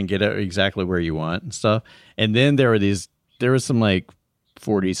over and get it exactly where you want and stuff. And then there was some like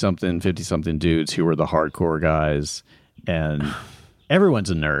 40-something, 50-something dudes who were the hardcore guys, and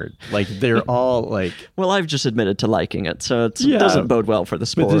everyone's a nerd. Like they're all like. Well, I've just admitted to liking it, so it doesn't bode well for the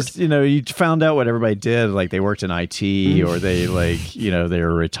sport. But you found out what everybody did. Like they worked in IT, or they they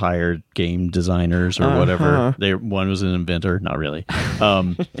were retired game designers or whatever. One was an inventor, not really.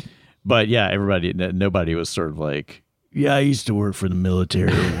 But yeah, nobody was sort of like. Yeah, I used to work for the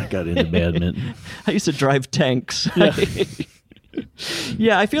military when I got into badminton. I used to drive tanks.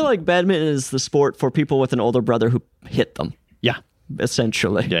 Yeah, I feel like badminton is the sport for people with an older brother who hit them. Yeah.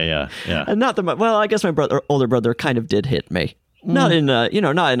 Essentially. Yeah. And not I guess my older brother kind of did hit me. Not in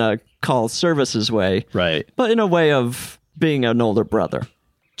a call services way. Right. But in a way of being an older brother.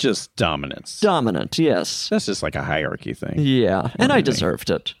 Just dominance. Dominant, yes. That's just like a hierarchy thing. Yeah, and I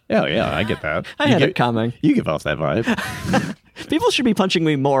deserved it. Yeah, I get that. I had it coming. You give off that vibe. People should be punching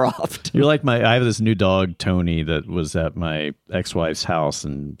me more often. You're like I have this new dog, Tony, that was at my ex-wife's house,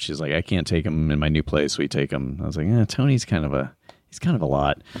 and she's like, I can't take him in my new place. We take him. I was like, Tony's kind of a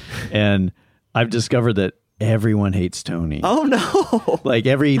lot. And I've discovered that everyone hates Tony. Oh, no. Like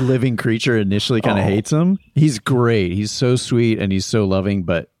every living creature initially kind of hates him. He's great. He's so sweet and he's so loving,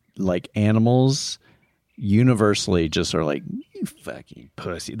 but like animals universally just are like, you fucking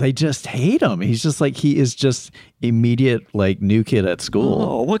pussy. They just hate him. He's just like, he is just immediate like new kid at school.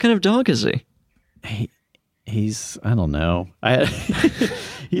 Oh, what kind of dog is he? He's, I don't know.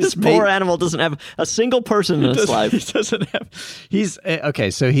 This poor animal doesn't have a single person in his life. He doesn't have. He's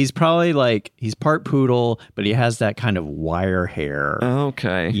okay. So he's probably like he's part poodle, but he has that kind of wire hair.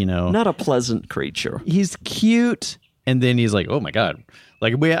 Okay, not a pleasant creature. He's cute, and then he's like, oh my god!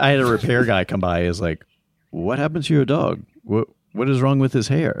 Like I had a repair guy come by. He's like, what happened to your dog? What is wrong with his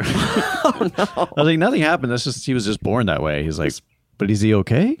hair? Oh no! I was like, nothing happened. That's just he was just born that way. He's like, but is he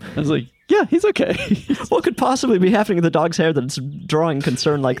okay? I was like, yeah, he's okay. What could possibly be happening to the dog's hair that's drawing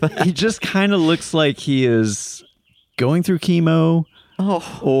concern like that? He just kind of looks like he is going through chemo.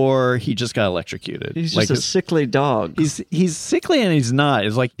 Or he just got electrocuted. He's just a sickly dog. He's sickly and he's not.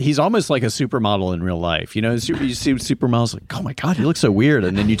 It's like he's almost like a supermodel in real life. You see supermodels like, oh my god, he looks so weird,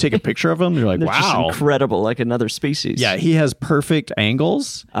 and then you take a picture of him, and you're like, They're wow, just incredible, like another species. Yeah, he has perfect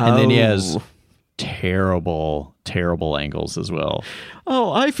angles, and then he has terrible angles as well.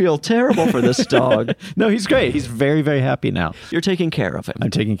 Oh, I feel terrible for this dog. No, he's great. He's very, very happy now. You're taking care of him.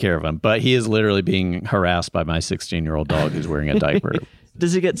 I'm taking care of him, but he is literally being harassed by my 16-year-old dog who's wearing a diaper.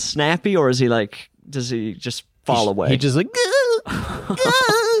 Does he get snappy, or does he just fall away? He just like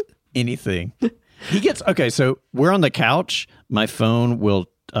anything. He gets okay. So we're on the couch. My phone will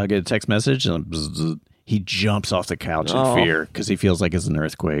get a text message, and bzz, he jumps off the couch in fear because he feels like it's an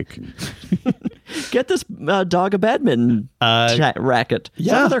earthquake. Get this dog a badminton racket. Is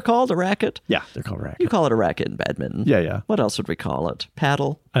that what they're called? A racket? Yeah, they're called racket. You call it a racket in badminton. Yeah. What else would we call it?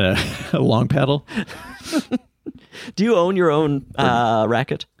 Paddle? A long paddle? Do you own your own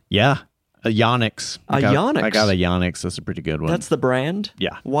racket? Yeah. A Yonex. Yonex? I got a Yonex. That's a pretty good one. That's the brand?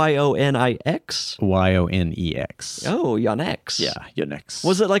 Yeah. Yonix? Yonex. Oh, Yonex. Yeah, Yonex.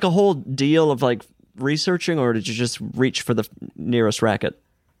 Was it like a whole deal of like researching, or did you just reach for the nearest racket?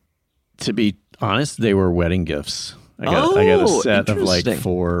 To be honest, they were wedding gifts. I got a set of like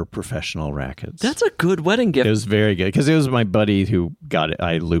 4 professional rackets. That's a good wedding gift. It was very good because it was my buddy who got it.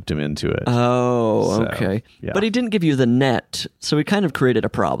 I looped him into it. Oh, okay. Yeah. But he didn't give you the net, so he kind of created a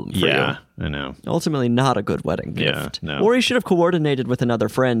problem for you. Yeah, I know. Ultimately, not a good wedding Yeah, gift. no. Or he should have coordinated with another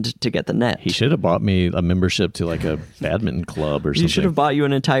friend to get the net. He should have bought me a membership to like a badminton club or something. He should have bought you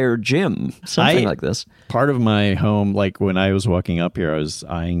an entire gym, something like this. Part of my home, like when I was walking up here, I was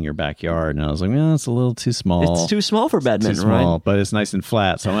eyeing your backyard, and I was like, "No, it's a little too small. It's too small for badminton, too small, right? But it's nice and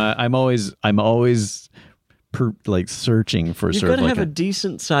flat." So I'm always like searching for You've sort got of to like have a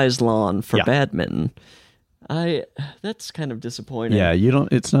decent sized lawn for badminton. That's kind of disappointing. Yeah, you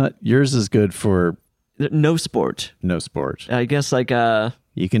don't. It's not. Yours is good for no sport. No sport. I guess like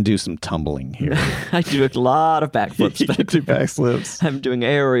you can do some tumbling here. I do a lot of backflips. You can do backflips. I'm doing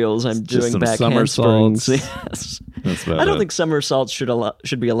aerials. I'm doing back somersaults. Yes. That's I don't think somersaults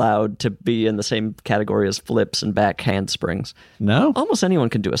should be allowed to be in the same category as flips and back handsprings. No? Almost anyone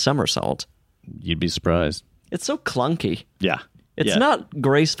can do a somersault. You'd be surprised. It's so clunky. Yeah. It's not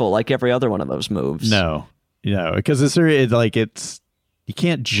graceful like every other one of those moves. No, because it's you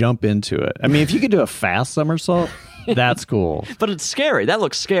can't jump into it. I mean, if you could do a fast somersault, that's cool. But it's scary. That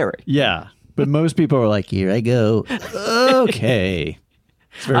looks scary. Yeah. But most people are like, here I go. Okay.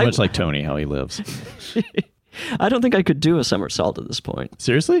 It's very much like Tony, how he lives. I don't think I could do a somersault at this point.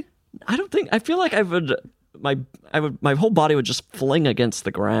 Seriously? I feel like I would my whole body would just fling against the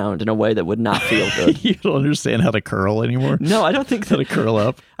ground in a way that would not feel good. You don't understand how to curl anymore? No, I don't think how to curl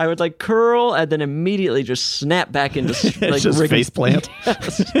up. I would like curl and then immediately just snap back into like just face plant.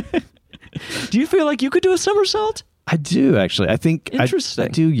 Yes. Do you feel like you could do a somersault? I do actually. I think interesting. I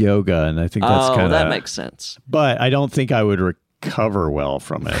do yoga, and I think that's kind of that makes sense. But I don't think I would recover well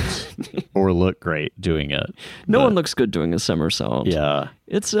from it or look great doing it. No one looks good doing a somersault. Yeah,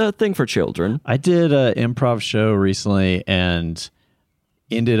 it's a thing for children. I did an improv show recently and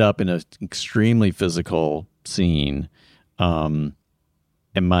ended up in an extremely physical scene. And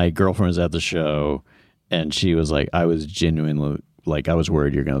my girlfriend was at the show, and she was like, I was genuinely. Like, I was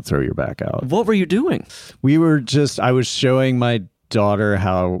worried you're going to throw your back out. What were you doing? I was showing my daughter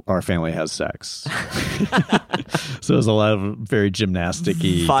how our family has sex. So it was a lot of very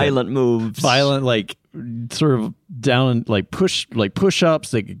gymnastic-y. Violent moves. Violent, like, sort of down, like push-ups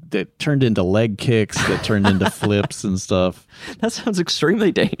that turned into leg kicks, that turned into flips and stuff. That sounds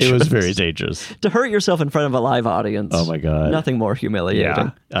extremely dangerous. It was very dangerous. To hurt yourself in front of a live audience. Oh, my God. Nothing more humiliating.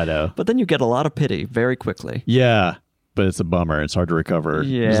 Yeah, I know. But then you get a lot of pity very quickly. Yeah. But it's a bummer. It's hard to recover.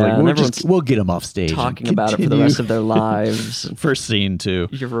 Yeah, it's like, we'll get them off stage. Talking about it for the rest of their lives. First scene, too.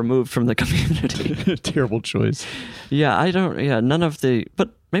 You're removed from the community. Terrible choice. Yeah, none of the...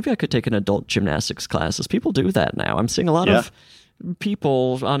 But maybe I could take an adult gymnastics classes. People do that now. I'm seeing a lot of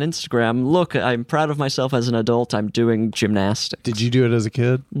people on Instagram. Look, I'm proud of myself as an adult. I'm doing gymnastics. Did you do it as a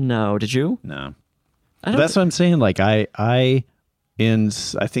kid? No. Did you? No. That's what I'm saying. Like,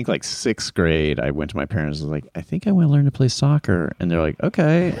 I think like 6th grade, I went to my parents and was like, I think I want to learn to play soccer. And they're like,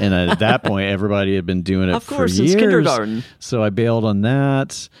 okay. And at that point, everybody had been doing it Of course, for years. since kindergarten. So I bailed on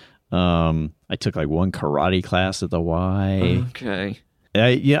that. I took like one karate class at the Y. Okay.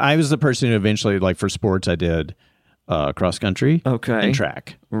 I was the person who eventually, like for sports, I did cross country and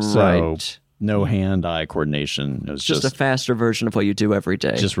track. So no hand-eye coordination. It was just a faster version of what you do every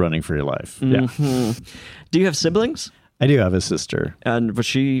day. Just running for your life. Mm-hmm. Yeah. Do you have siblings? I do have a sister. And was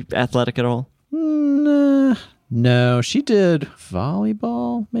she athletic at all? No, she did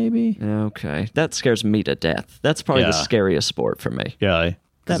volleyball, maybe. Okay. That scares me to death. That's probably the scariest sport for me. Yeah.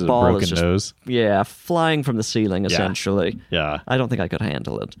 That ball broken is just, nose. Yeah, flying from the ceiling, essentially. Yeah. I don't think I could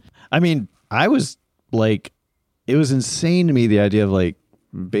handle it. I mean, I was like, it was insane to me, the idea of like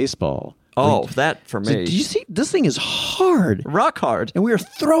baseball. Oh, like, that for me. So, do you see? This thing is hard. Rock hard. And we are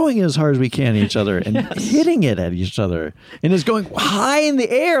throwing it as hard as we can at each other and hitting it at each other. And it's going high in the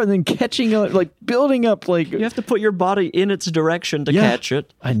air and then catching up, like building up. Like you have to put your body in its direction to catch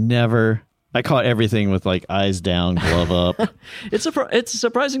it. I caught everything with like eyes down, glove up. It's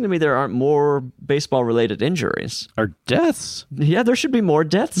surprising to me there aren't more baseball-related injuries. Or deaths. Yeah, there should be more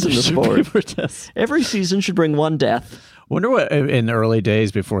deaths in the sport. Every season should bring one death. Wonder what in the early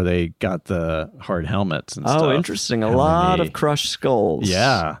days before they got the hard helmets and stuff. Oh, interesting. A lot of crushed skulls.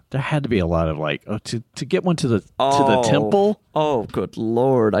 Yeah. There had to be a lot of like, to get one to the temple. Oh, good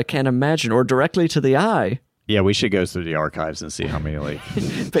Lord. I can't imagine. Or directly to the eye. Yeah, we should go through the archives and see how many like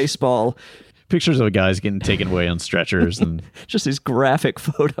baseball pictures of guys getting taken away on stretchers and just these graphic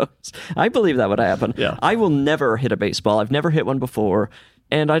photos. I believe that would happen. Yeah. I will never hit a baseball. I've never hit one before,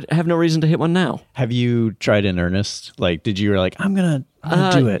 and I have no reason to hit one now. Have you tried in earnest? Like, did you like, I'm gonna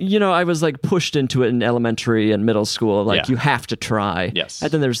do it? You know, I was like pushed into it in elementary and middle school. Like, you have to try. Yes.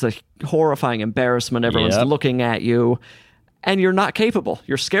 And then there's the horrifying embarrassment. Everyone's looking at you. And you're not capable.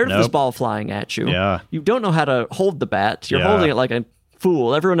 You're scared of this ball flying at you. Yeah. You don't know how to hold the bat. You're holding it like a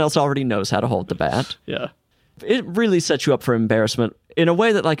fool. Everyone else already knows how to hold the bat. Yeah. It really sets you up for embarrassment in a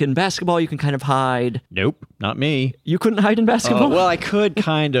way that, like in basketball, you can kind of hide. Nope, not me. You couldn't hide in basketball? Well, I could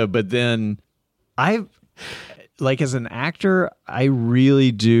kind of, but then like as an actor, I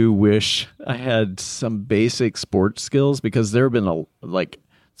really do wish I had some basic sports skills because there have been like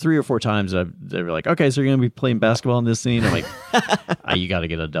 3 or 4 times they were like, okay, so you're going to be playing basketball in this scene? I'm like, you got to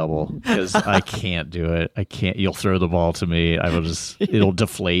get a double because I can't do it. I can't. You'll throw the ball to me. It'll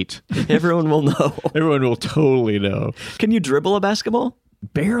deflate. Everyone will know. Everyone will totally know. Can you dribble a basketball?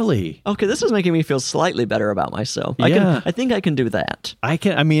 Barely. Okay, this is making me feel slightly better about myself. Yeah. I think I can do that. I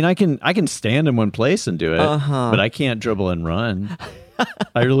can stand in one place and do it, but I can't dribble and run.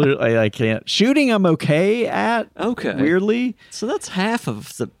 I can't. Shooting, I'm okay at. Okay. Weirdly. So that's half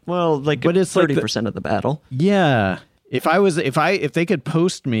of the, but it's 30% of the battle. Yeah. If they could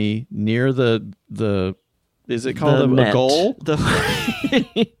post me near the is it called a goal? The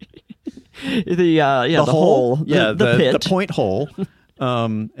hole. Yeah, the pit. The point hole.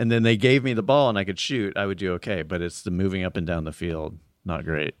 And then they gave me the ball and I could shoot, I would do okay. But it's the moving up and down the field. Not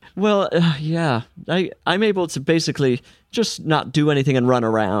great. Well, yeah. I'm able to basically just not do anything and run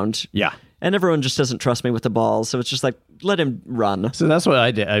around. Yeah. And everyone just doesn't trust me with the ball, so it's just like, let him run. So that's what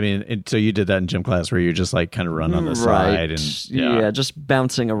I did. I mean, so you did that in gym class where you just like kind of run on the side. And yeah, just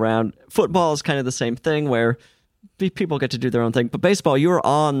bouncing around. Football is kind of the same thing where people get to do their own thing. But baseball, you're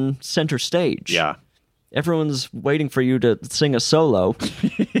on center stage. Yeah. Everyone's waiting for you to sing a solo.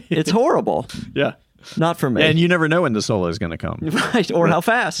 It's horrible. Yeah. Not for me. And you never know when the solo is going to come. Right, or how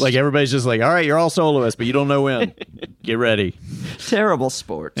fast. Like everybody's just like, all right, you're all soloists, but you don't know when. Get ready. Terrible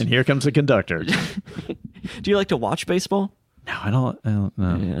sport. And here comes the conductor. Do you like to watch baseball? No, I don't know.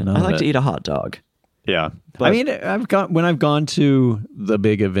 Yeah. I like to eat a hot dog. Yeah. But, I mean, when I've gone to the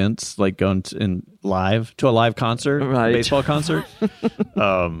big events, like gone to a live concert, baseball concert,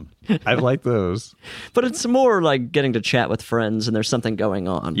 I've liked those. But it's more like getting to chat with friends and there's something going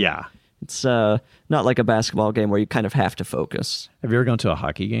on. Yeah. It's not like a basketball game where you kind of have to focus. Have you ever gone to a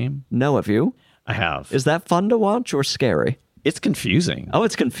hockey game? No, have you? I have. Is that fun to watch or scary? It's confusing. Oh,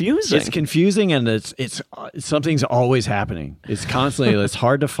 it's confusing. It's confusing, and it's something's always happening. It's constantly. It's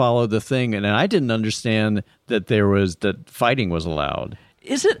hard to follow the thing, and I didn't understand that fighting was allowed.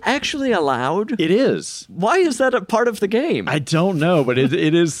 Is it actually allowed? It is. Why is that a part of the game? I don't know, but it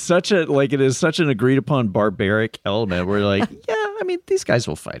is such an agreed upon barbaric element where like, yeah, I mean, these guys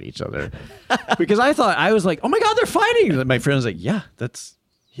will fight each other. Because I was like, oh my God, they're fighting. And my friend was like, yeah,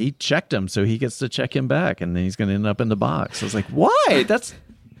 he checked him, so he gets to check him back, and then he's going to end up in the box. I was like, why?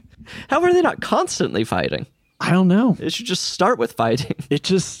 How are they not constantly fighting? I don't know. It should just start with fighting.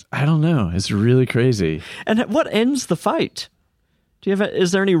 I don't know. It's really crazy. And what ends the fight?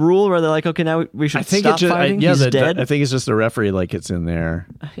 Is there any rule where they're like, okay, now we should stop fighting? He's dead? I think it's just the referee, like, it's in there.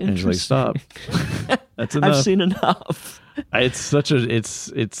 And he's like, stop. That's enough. I've seen enough.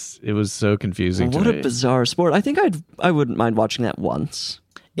 It was so confusing to me. What a bizarre sport. I think I wouldn't mind watching that once.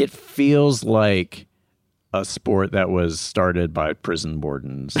 It feels like a sport that was started by prison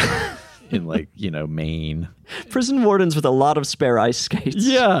wardens in, like, Maine. Prison wardens with a lot of spare ice skates.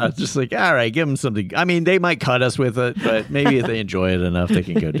 Yeah, just like, all right, give them something. I mean, they might cut us with it, but maybe if they enjoy it enough, they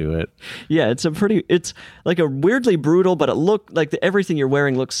can go do it. Yeah, it's like a weirdly brutal, but it looked like everything you're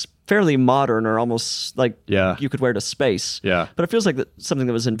wearing looks fairly modern, or almost like you could wear to space. Yeah. But it feels like something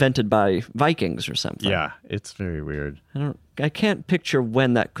that was invented by Vikings or something. Yeah, it's very weird. I can't picture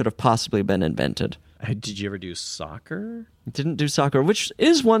when that could have possibly been invented. Did you ever do soccer? Didn't do soccer, which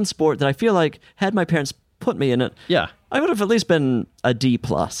is one sport that I feel like, had my parents put me in it, I would have at least been a D+.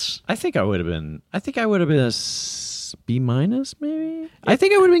 I think I would have been a B-, maybe. I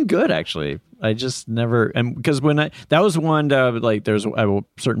think I would have been good, actually. I just never, and because that was one like, there's at a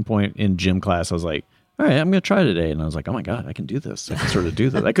certain point in gym class, I was like, all right, I'm going to try today. And I was like, oh my God, I can do this. I can sort of do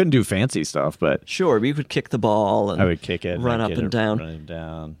this. I couldn't do fancy stuff, but. Sure, but you could kick the ball and I would kick it, run up and down. Run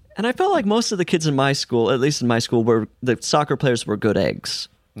down. And I felt like most of the kids in my school, at least in my school, the soccer players were good eggs.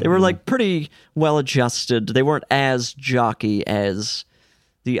 They were like pretty well adjusted. They weren't as jockey as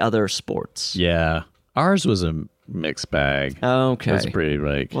the other sports. Yeah. Ours was a mixed bag. Okay. It was pretty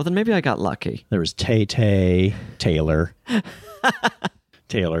like. Well, then maybe I got lucky. There was Taylor.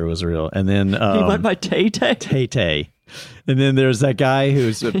 Taylor was real. And then. He went by Tay. And then there's that guy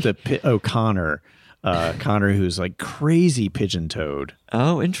who's Connor. Connor, who's like crazy pigeon-toed.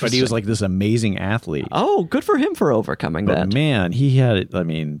 Oh, interesting. But he was like this amazing athlete. Oh, good for him for overcoming that. But man, he had,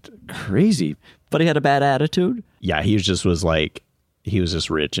 crazy. But he had a bad attitude? Yeah, he was just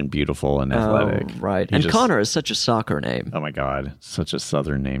rich and beautiful and athletic. Oh, right. And Connor is such a soccer name. Oh my God. Such a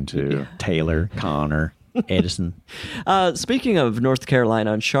Southern name too. Taylor, Connor, Edison. Speaking of North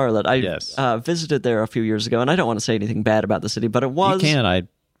Carolina and Charlotte, I visited there a few years ago, and I don't want to say anything bad about the city, but it was... You can't.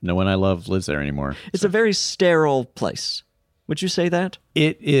 No one I love lives there anymore. It's a very sterile place. Would you say that?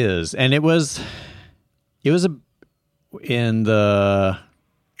 It is. And it was in the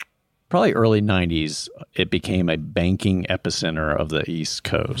probably early 90s, it became a banking epicenter of the East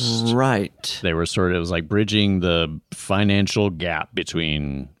Coast. Right. It was like bridging the financial gap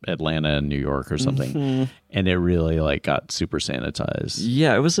between Atlanta and New York or something. Mm-hmm. And it really like got super sanitized.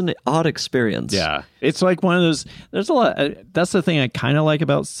 Yeah, it was an odd experience. Yeah. It's like one of those, there's a lot, that's the thing I kind of like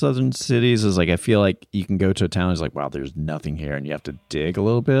about southern cities is like, I feel like you can go to a town and it's like, wow, there's nothing here. And you have to dig a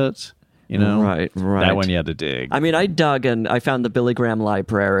little bit. You know? Right. That one you had to dig. I mean, I dug and I found the Billy Graham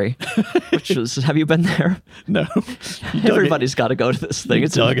Library, which was, have you been there? No. Everybody's got to go to this thing.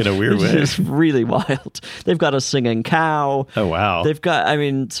 It's dug in a weird way. It's really wild. They've got a singing cow. Oh, wow. They've got,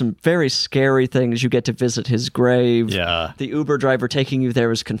 some very scary things. You get to visit his grave. Yeah. The Uber driver taking you there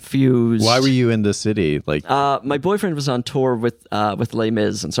was confused. Why were you in the city? Like, my boyfriend was on tour with Les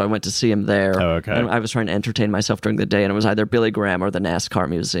Mis, and so I went to see him there. Oh, okay. And I was trying to entertain myself during the day, and it was either Billy Graham or the NASCAR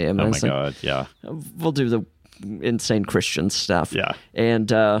Museum. Oh, and my God. Yeah. We'll do the insane Christian stuff. Yeah.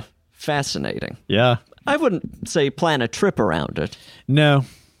 And fascinating. Yeah. I wouldn't say plan a trip around it. No.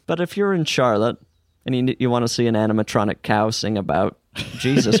 But if you're in Charlotte and you want to see an animatronic cow sing about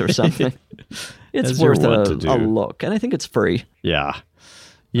Jesus or something, it's worth a look. And I think it's free. Yeah.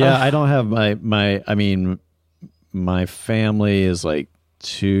 Yeah, I don't have my family is like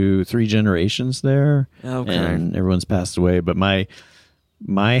 2-3 generations there. Okay. And everyone's passed away. But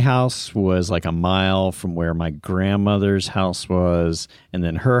my house was like a mile from where my grandmother's house was, and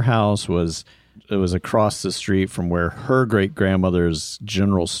then her house was across the street from where her great grandmother's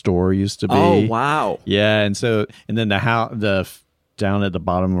general store used to be. Oh, wow. Yeah, and then the down at the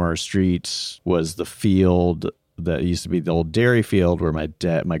bottom of our street was the field that used to be the old dairy field where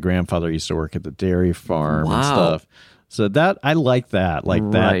my grandfather used to work at the dairy farm and stuff. So that I like that,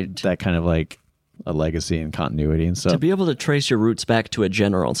 that kind of like a legacy and continuity and stuff. To be able to trace your roots back to a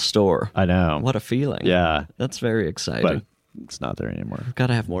general store. I know. What a feeling. Yeah. That's very exciting. But it's not there anymore. We've got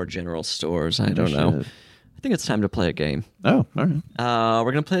to have more general stores. I don't know. I think it's time to play a game. Oh, all right.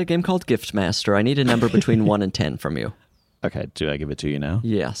 We're going to play a game called Gift Master. I need a number between 1 and 10 from you. Okay. Do I give it to you now?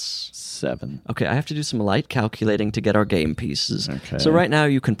 Yes. 7. Okay, I have to do some light calculating to get our game pieces. Okay. So right now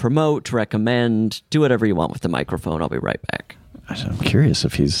you can promote, recommend, do whatever you want with the microphone. I'll be right back. I'm curious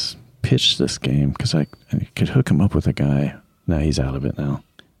if he's pitched this game because I could hook him up with a guy. No, he's out of it now.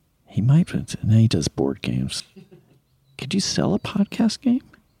 He might, but now he does board games. Could you sell a podcast game?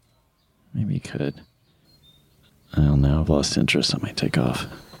 Maybe you could. I don't know. I've lost interest. I might take off.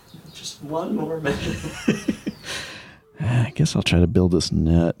 Just one more minute. I guess I'll try to build this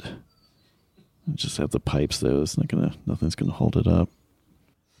net. I just have the pipes though. Nothing's gonna hold it up.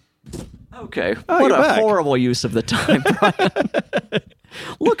 Okay. What a horrible use of the time, Brian.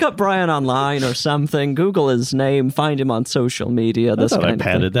 Look up Brian online or something. Google his name. Find him on social media. I thought I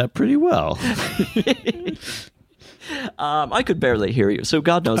padded that pretty well. I could barely hear you, so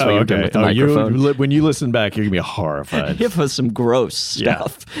God knows what you're doing with the microphone. When you listen back, you're going to be horrified. It was some gross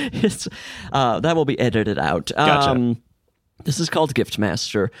stuff. Yeah. That will be edited out. Gotcha. This is called Gift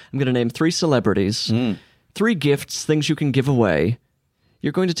Master. I'm going to name 3 celebrities, 3 gifts, things you can give away.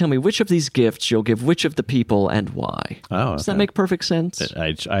 You're going to tell me which of these gifts you'll give which of the people and why. Oh, Does that make perfect sense?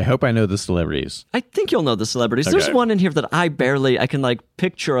 I hope I know the celebrities. I think you'll know the celebrities. Okay. There's one in here that I can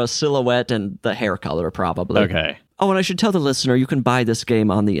picture a silhouette and the hair color probably. Okay. Oh, and I should tell the listener, you can buy this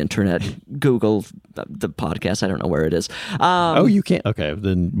game on the internet. Google the podcast. I don't know where it is. You can't. Okay,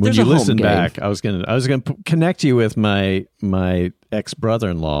 then when There's you a home listen game. back, I was gonna connect you with my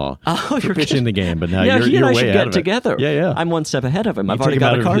ex-brother-in-law for pitching the game, but now yeah, you're he and I way should out get of together. It. Yeah. I'm one step ahead of him. You I've already took him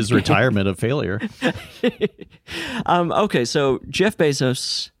got out a of card his game. retirement of failure. Okay, so Jeff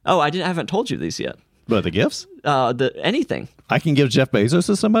Bezos. Oh, I haven't told you these yet. But the gifts? Anything. I can give Jeff Bezos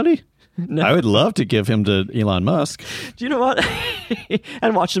to somebody? No. I would love to give him to Elon Musk. Do you know what?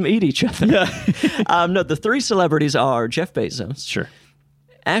 And watch them eat each other. Yeah. No, the 3 celebrities are Jeff Bezos. Sure.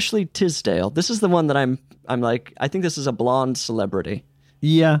 Ashley Tisdale. This is the one that I'm like, I think this is a blonde celebrity.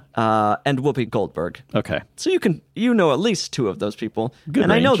 Yeah. And Whoopi Goldberg. Okay. So you know at least 2 of those people. Good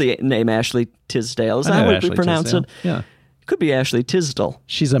and range. I know the name Ashley Tisdale. Is I that know how Ashley we pronounce Tisdale. it? Yeah. Could be Ashley Tisdale.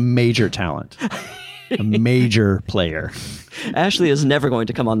 She's a major talent. A major player. Ashley is never going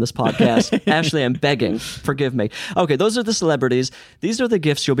to come on this podcast. Ashley, I'm begging. Forgive me. Okay, those are the celebrities. These are the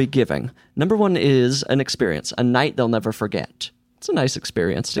gifts you'll be giving. Number 1 is an experience, a night they'll never forget. It's a nice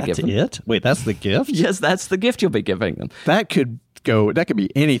experience to give them. That's it? Wait, that's the gift? Yes, that's the gift you'll be giving them. That could be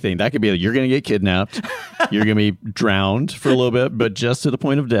anything. That could be you're going to get kidnapped. You're going to be drowned for a little bit, but just to the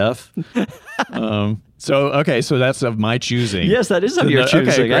point of death. So that's of my choosing. Yes, that is of your Okay,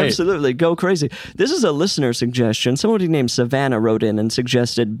 choosing. great. Absolutely. Go crazy. This is a listener suggestion. Somebody named Savannah wrote in and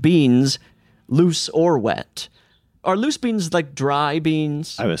suggested beans, loose or wet. Are loose beans like dry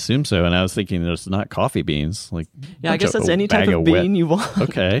beans? I would assume so, and I was thinking there's not coffee beans. Yeah, I guess that's any type of bean you want.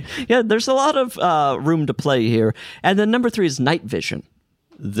 Okay. Yeah, there's a lot of room to play here. And then number 3 is night vision.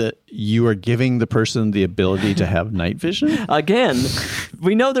 That you are giving the person the ability to have night vision? Again,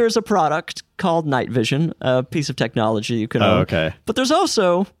 we know there's a product called night vision, a piece of technology you can own. Okay. But there's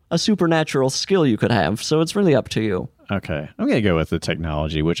also a supernatural skill you could have, so it's really up to you. Okay. I'm going to go with the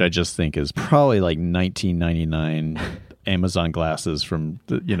technology, which I just think is probably like 1999 Amazon glasses from,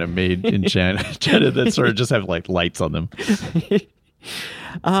 made in China that sort of just have like lights on them.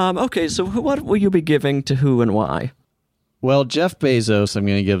 Okay, so what will you be giving to who and why? Well, Jeff Bezos, I'm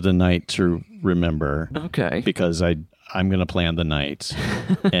going to give the night to remember. Okay. Because I'm going to plan the night,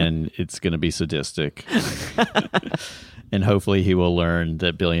 and it's going to be sadistic. And hopefully he will learn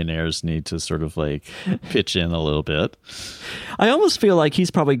that billionaires need to sort of pitch in a little bit. I almost feel like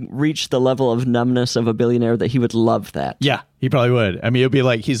he's probably reached the level of numbness of a billionaire that he would love that. Yeah, he probably would. I mean, it'd be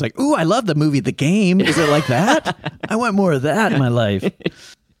like, he's like, ooh, I love the movie The Game. Is it like that? I want more of that in my life.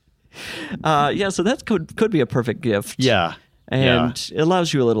 Yeah, so that could be a perfect gift. Yeah. And it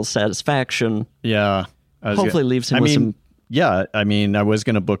allows you a little satisfaction. Yeah. Hopefully leaves him with some... Yeah, I mean, I was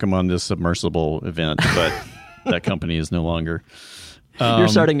going to book him on this submersible event, but that company is no longer. You're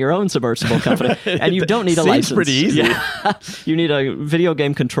starting your own submersible company, and you don't need a license. Seems pretty easy. Yeah. You need a video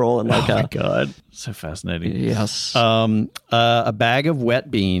game control and oh my God. So fascinating. Yes. A bag of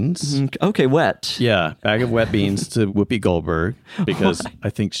wet beans. Okay, wet. Yeah, bag of wet beans to Whoopi Goldberg, because I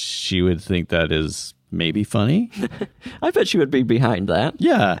think she would think that is maybe funny. I bet she would be behind that.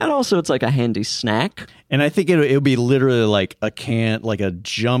 Yeah. And also it's like a handy snack. And I think it would be literally like a can, like a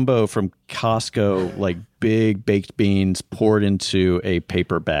jumbo from Costco, like big baked beans poured into a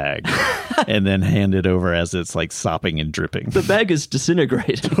paper bag and then handed over as it's like sopping and dripping. The bag is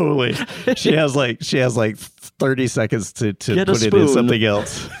disintegrating. Totally. She has like 30 seconds to put it in something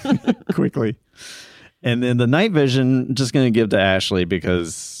else quickly. And then the night vision, just going to give to Ashley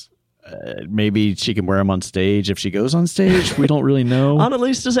because maybe she can wear them on stage if she goes on stage. We don't really know.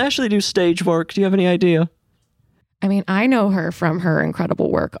 Annalise, does Ashley do stage work? Do you have any idea? I mean, I know her from her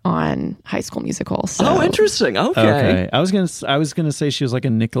incredible work on High School Musical. So. Oh, interesting. Okay. I was gonna say she was like a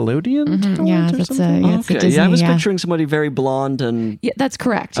Nickelodeon talent yeah, or that's something. it's a Disney, I was picturing somebody very blonde and... Yeah, that's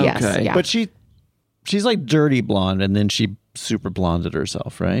correct. Yes. Okay. Yeah. But she's like dirty blonde, and then she super blonded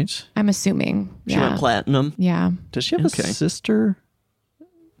herself, right? I'm assuming. She went platinum. Yeah. Does she have a sister?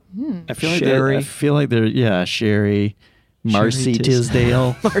 I feel like Sherry. Sherry. Marcy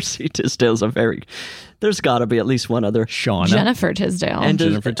Tisdale. Marcy Tisdale's there's got to be at least one other. Shauna. Jennifer Tisdale. And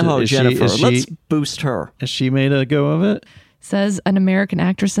Jennifer Jennifer. Let's boost her. Has she made a go of it? Says an American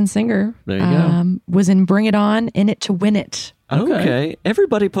actress and singer. There you go. Was in Bring It On, In It to Win It. Okay.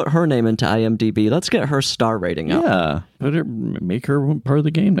 Everybody put her name into IMDb. Let's get her star rating up. Yeah. Make her part of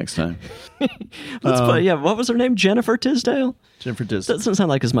the game next time. What was her name? Jennifer Tisdale? Jennifer Tisdale. Doesn't sound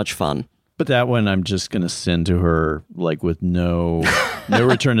like as much fun. But that one I'm just going to send to her, like, with no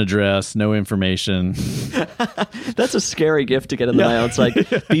return address, no information. That's a scary gift to get in the mail. It's like,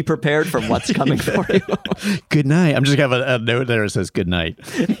 be prepared for what's coming for you. Good night. I'm just going to have a note there that says good night.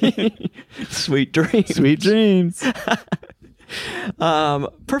 Sweet dreams. Sweet dreams.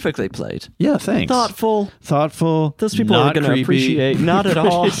 Perfectly played. Yeah, thanks. Thoughtful. Those people are going to appreciate. Not at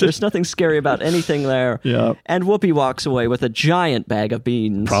all. There's nothing scary about anything there. Yeah. And Whoopi walks away with a giant bag of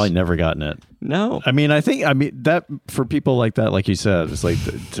beans. Probably never gotten it. No. I mean, that for people like that, like you said, it's like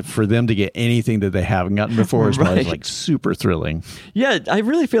for them to get anything that they haven't gotten before is probably like super thrilling. Yeah, I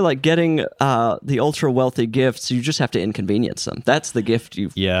really feel like getting the ultra wealthy gifts, you just have to inconvenience them. That's the gift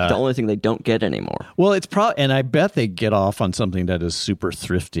the only thing they don't get anymore. Well, it's probably, and I bet they get off on something that is super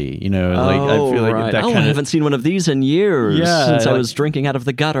thrifty. You know, like I feel like that I haven't seen one of these in years since I was drinking out of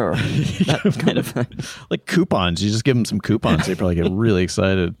the gutter. That kind of thing. Like coupons. You just give them some coupons. They probably get really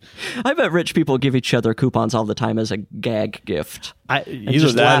excited. I bet rich people give each other coupons all the time as a gag gift. Either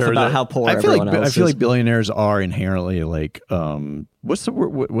just that laugh or about how poor everyone else is. I feel like billionaires are inherently like, what's the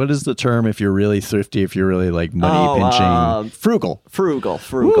word? What is the term if you're really thrifty, if you're really like money pinching? Frugal. Frugal.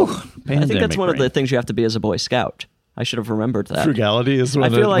 Woo, I think that's one of the things you have to be as a Boy Scout. I should have remembered that. Frugality is one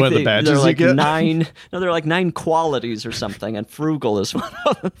of the badges like you get. there are like 9 qualities or something, and frugal is one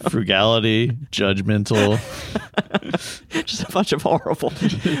of them. Frugality, judgmental. Just a bunch of horrible.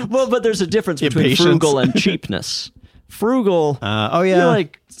 Well, but there's a difference between Impatience. frugal and cheapness. Frugal, you're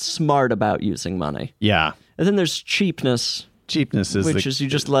like smart about using money. Yeah. And then there's cheapness. Cheapness is which is you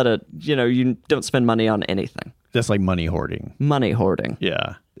just let it, you don't spend money on anything. That's like money hoarding. Money hoarding.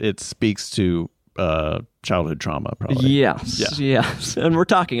 Yeah. It speaks to childhood trauma, probably. Yes. And we're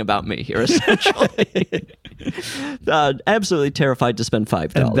talking about me here, essentially. Absolutely terrified to spend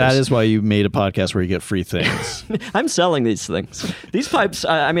 $5. And that is why you made a podcast where you get free things. I'm selling these things. These pipes,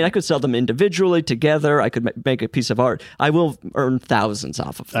 I could sell them individually, together. I could make a piece of art. I will earn thousands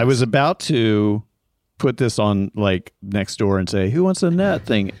off of this. I was about to put this on like next door and say, who wants a net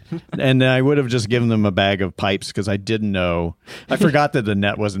thing? And I would have just given them a bag of pipes because I didn't know. I forgot that the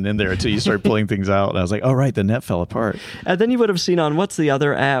net wasn't in there until you started pulling things out. And I was like, oh, right, the net fell apart. And then you would have seen on, what's the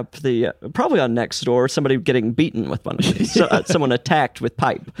other app? Probably on Nextdoor, somebody getting beaten with one of these. Someone attacked with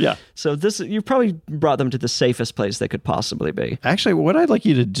pipe. Yeah. So you probably brought them to the safest place they could possibly be. Actually, what I'd like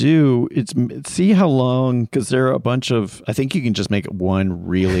you to do is see how long, because there are a bunch of, I think you can just make one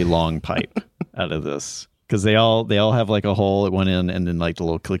really long pipe out of this. Because they all have like a hole at one end and then like the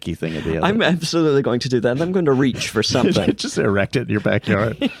little clicky thing at the other. I'm absolutely going to do that. And I'm going to reach for something. Just erect it in your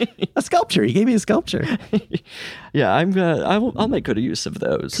backyard. A sculpture. You gave me a sculpture. Yeah, I'll make good use of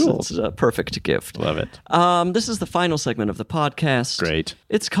those. Cool. It's a perfect gift. Love it. This is the final segment of the podcast. Great.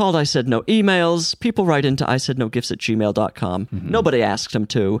 It's called I Said No Emails. People write into iSaidNoGifts@gmail.com. Nobody asked them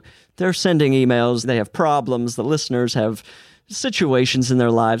to. They're sending emails. They have problems. The listeners have situations in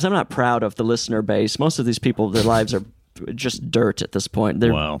their lives. I'm not proud of the listener base. Most of these people, their lives are just dirt at this point.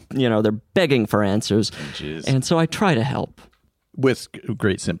 They're, they're begging for answers. Jeez. And so I try to help. With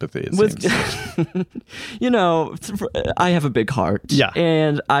great sympathy, it seems. I have a big heart. Yeah.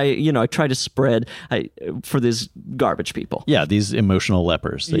 And I try to spread for these garbage people. Yeah, these emotional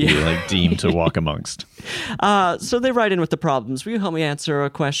lepers that you like deem to walk amongst. So they write in with the problems. Will you help me answer a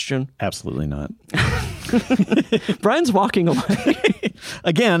question? Absolutely not. Brian's walking away.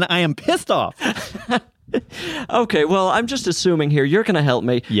 Again, I am pissed off. Okay, well, I'm just assuming here you're going to help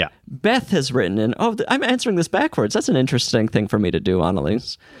me. Yeah. Beth has written in. Oh, I'm answering this backwards. That's an interesting thing for me to do,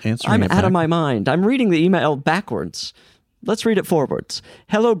 Annalise. I'm out of my mind. I'm reading the email backwards. Let's read it forwards.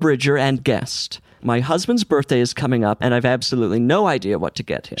 Hello, Bridger and guest. My husband's birthday is coming up, and I've absolutely no idea what to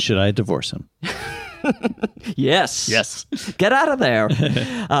get him. Should I divorce him? Yes. Yes. Get out of there.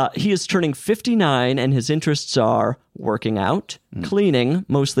 He is turning 59, and his interests are working out, cleaning,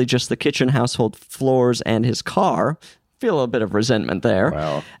 mostly just the kitchen, household floors, and his car. feel a bit of resentment there.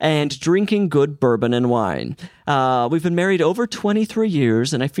 Wow. And drinking good bourbon and wine. We've been married over 23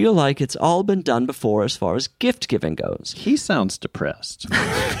 years, and I feel like it's all been done before as far as gift giving goes. He sounds depressed.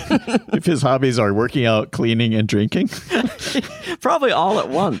 If his hobbies are working out, cleaning, and drinking. Probably all at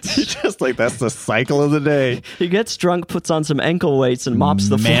once. Just like that's the cycle of the day. He gets drunk, puts on some ankle weights, and mops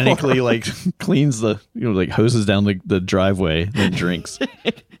the floor. Manically, like, cleans the, like hoses down the driveway, then drinks.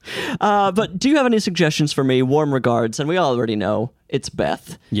 But do you have any suggestions for me? Warm regards. And we already know it's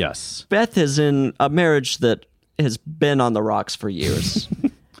Beth. Yes. Beth is in a marriage that has been on the rocks for years.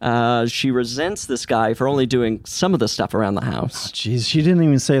 She resents this guy for only doing some of the stuff around the house. Jeez, she didn't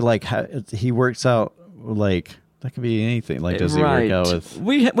even say like how he works out. Like that could be anything. Like does he work out with?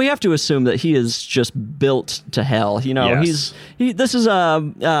 We have to assume that he is just built to hell. You know, Yes. this is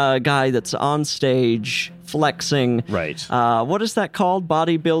a guy that's on stage flexing. Right. What is that called?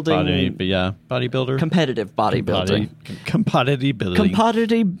 Bodybuilding. Bodybuilder. Competitive bodybuilding. Competitive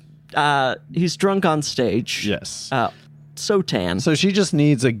building. He's drunk on stage. Yes. So tan. So she just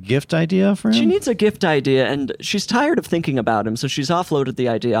needs a gift idea for him? She needs a gift idea, and she's tired of thinking about him, so she's offloaded the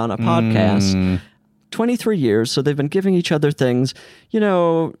idea on a podcast. 23 years, so they've been giving each other things,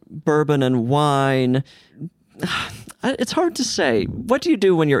 bourbon and wine. It's hard to say. What do you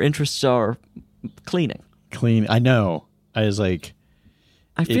do when your interests are cleaning? Clean. I know. I was like...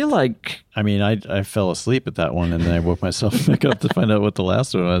 I feel like... I mean, I fell asleep at that one, and then I woke myself back up to find out what the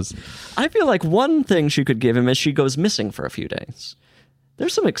last one was. I feel like one thing she could give him is she goes missing for a few days.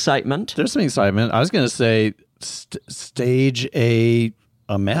 There's some excitement. I was going to say stage a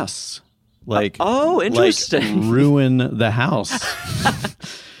mess. Like, interesting. Like ruin the house.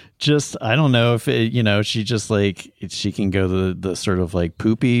 Just, I don't know if she just like, she can go the sort of like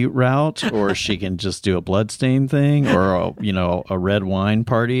poopy route, or she can just do a bloodstain thing, or a red wine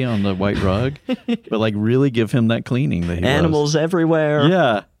party on the white rug, but like really give him that cleaning that he Animals loves. everywhere.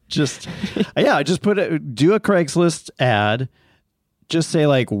 Yeah. Just do a Craigslist ad. Just say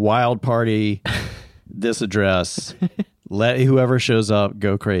like wild party, this address. Let whoever shows up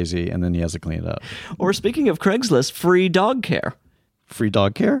go crazy, and then he has to clean it up. Or speaking of Craigslist, free dog care. Free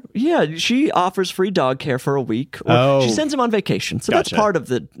dog care? Yeah, she offers free dog care for a week. Or she sends him on vacation. So Gotcha. that's part of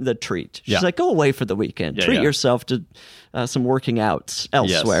the treat. She's like, go away for the weekend. Treat yourself to some working outs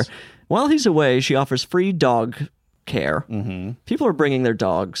elsewhere. Yes. While he's away, she offers free dog care. Mm-hmm. People are bringing their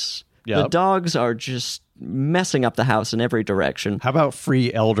dogs. Yep. The dogs are just messing up the house in every direction. How about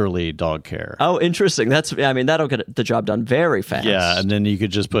free elderly dog care? Oh, interesting. That'll get the job done very fast. Yeah, and then you could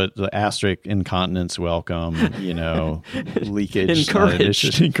just put the asterisk incontinence welcome, leakage.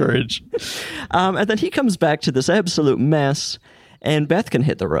 Encourage. And then he comes back to this absolute mess, and Beth can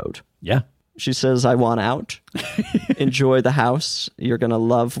hit the road. Yeah. She says, I want out. Enjoy the house. You're going to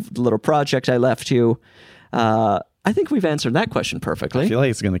love the little project I left you. I think we've answered that question perfectly. I feel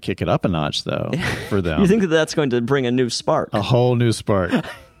like it's going to kick it up a notch, though, for them. You think that that's going to bring a new spark? A whole new spark.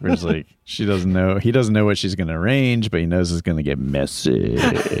 Where it's like, he doesn't know what she's going to arrange, but he knows it's going to get messy.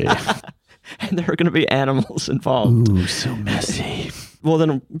 And there are going to be animals involved. Ooh, so messy. Well,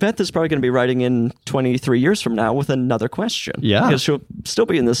 then Beth is probably going to be writing in 23 years from now with another question. Yeah. Because she'll still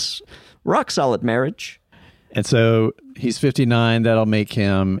be in this rock-solid marriage. And so he's 59. That'll make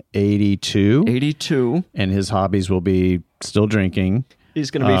him 82. 82. And his hobbies will be still drinking. He's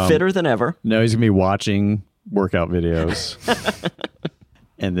going to be fitter than ever. No, he's going to be watching workout videos.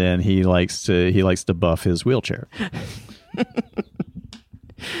 And then he likes to buff his wheelchair.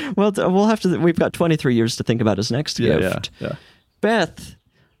 Well, we've got 23 years to think about his next gift. Yeah. Beth,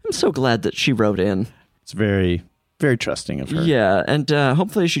 I'm so glad that she wrote in. It's very, very trusting of her. Yeah, and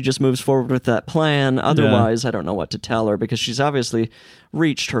hopefully she just moves forward with that plan. Otherwise, I don't know what to tell her, because she's obviously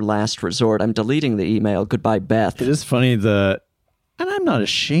reached her last resort. I'm deleting the email. Goodbye, Beth. It is funny and I'm not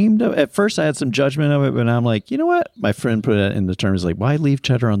ashamed of it. At first I had some judgment of it, but I'm like, you know what? My friend put it in the terms like, why leave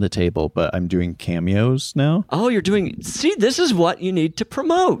cheddar on the table? But I'm doing cameos now. Oh, see, this is what you need to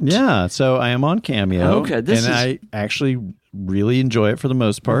promote. Yeah, so I am on Cameo. Okay, I actually really enjoy it for the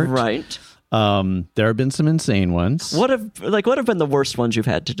most part. Right. There have been some insane ones. What have been the worst ones you've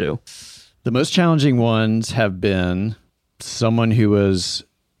had to do? The most challenging ones have been someone who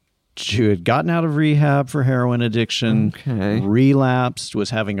had gotten out of rehab for heroin addiction, relapsed,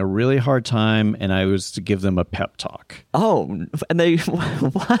 was having a really hard time, and I was to give them a pep talk. Oh, and they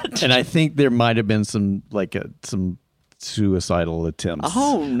what? And I think there might have been some suicidal attempts.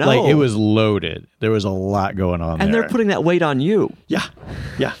 Oh no! Like it was loaded. There was a lot going on, and they're putting that weight on you. Yeah.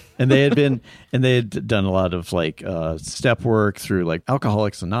 And they had done a lot of like step work through like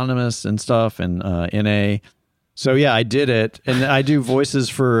Alcoholics Anonymous and stuff, and NA. So yeah, I did it, and I do voices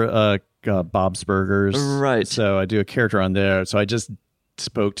for Bob's Burgers. Right. So I do a character on there. So I just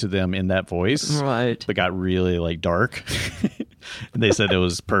spoke to them in that voice. Right. But got really like dark. And they said it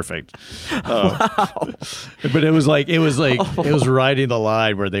was perfect. Wow. But it was riding the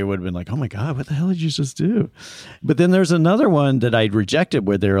line where they would have been like, oh my God, what the hell did you just do? But then there's another one that I rejected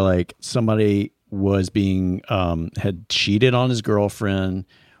where they're like, somebody was being, had cheated on his girlfriend,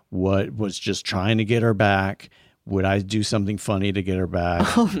 was just trying to get her back. Would I do something funny to get her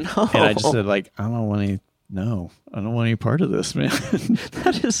back? Oh, no. And I just said, like, I don't want any part of this, man.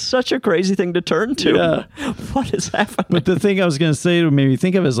 That is such a crazy thing to turn to. Yeah. What is happening? But the thing I was going to say to made me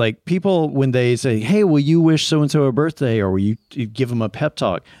think of is like people, when they say, hey, will you wish so-and-so a birthday or will you give them a pep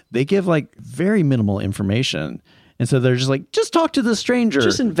talk? They give like very minimal information. And so they're just like, just talk to the stranger.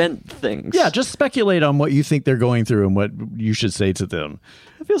 Just invent things. Yeah, just speculate on what you think they're going through and what you should say to them.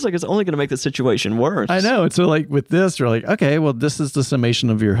 It feels like it's only going to make the situation worse. I know. And so like with this, you're like, okay, well, this is the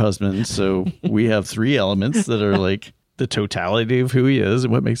summation of your husband. So we have 3 elements that are like the totality of who he is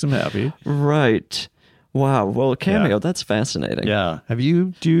and what makes him happy. Right. Wow. Well, Cameo, that's fascinating. Yeah. I've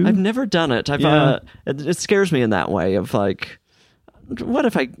never done it. It scares me in that way of like, what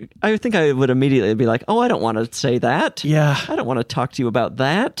if I think I would immediately be like, oh, I don't want to say that. Yeah. I don't want to talk to you about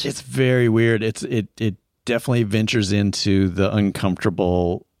that. It's very weird. It definitely ventures into the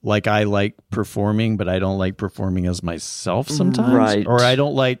uncomfortable. Like I like performing, but I don't like performing as myself sometimes. Right. Or I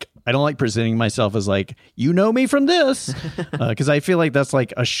don't like presenting myself as like, you know me from this. Because I feel like that's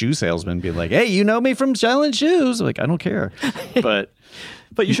like a shoe salesman being like, hey, you know me from selling shoes. Like, I don't care. But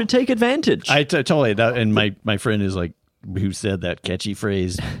you should take advantage. I totally. And my friend is like, who said that catchy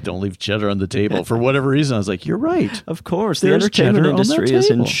phrase, don't leave cheddar on the table. For whatever reason, I was like, you're right. Of course. There's the entertainment cheddar on that industry is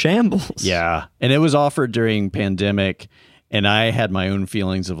in table. shambles. Yeah. And it was offered during pandemic. And I had my own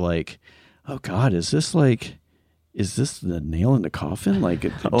feelings of like, oh God, is this the nail in the coffin? Like,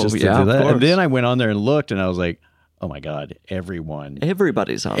 just to do that. And then I went on there and looked and I was like, oh my God,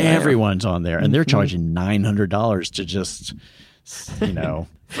 everybody's on there. Everyone's on there. And they're charging $900 to just,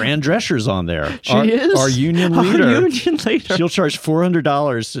 Fran Drescher's on there. She is our union leader. Our union leader. She'll charge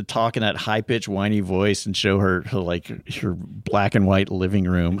 $400 to talk in that high pitched, whiny voice and show her black and white living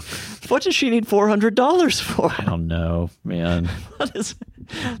room. What does she need $400 for? I don't know, man. I'm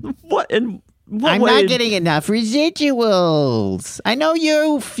not getting enough residuals. I know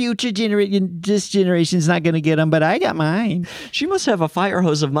your future generation, this generation's not going to get them, but I got mine. She must have a fire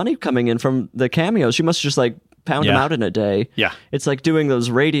hose of money coming in from the cameos. She must just like pound them out in a day. Yeah. It's like doing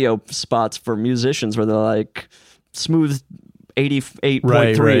those radio spots for musicians where they're like smooth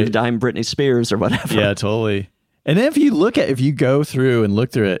 88.3 right. I'm Britney Spears or whatever. Yeah, totally. And then if you go through and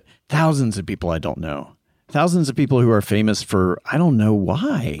look through it, thousands of people I don't know. Thousands of people who are famous for, I don't know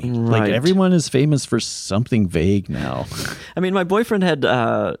why. Right. Like everyone is famous for something vague now. I mean, my boyfriend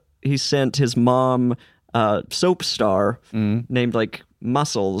had, he sent his mom soap star named like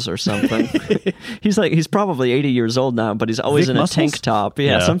Muscles or something. He's probably 80 years old now, but he's always Vic in a Muscles? tank top.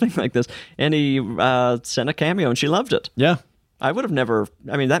 Yeah, something like this. And he sent a cameo and she loved it. Yeah. I would have never,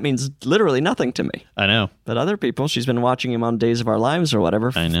 that means literally nothing to me. I know. But other people, she's been watching him on Days of Our Lives or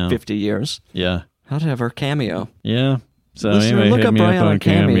whatever for I know. 50 years. Yeah. How to have her cameo. Yeah. So Listener, anyway, look hit up me Brian up on on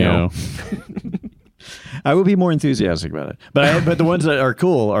Cameo. I would be more enthusiastic about it. But the ones that are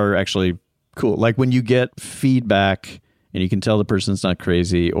cool are actually cool. Like when you get feedback and you can tell the person's not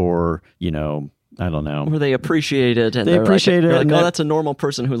crazy or, I don't know. Or they appreciate it. And they appreciate it. They're like, and oh, that's a normal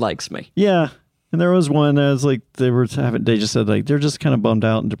person who likes me. Yeah. And there was one that was like, they just said like, they're just kind of bummed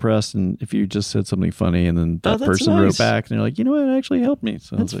out and depressed. And if you just said something funny and then that person wrote back and they're like, you know what, it actually helped me.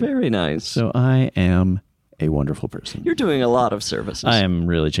 So that's very nice. So I am a wonderful person. You're doing a lot of services. I am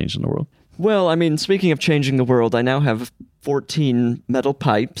really changing the world. Well, speaking of changing the world, I now have 14 metal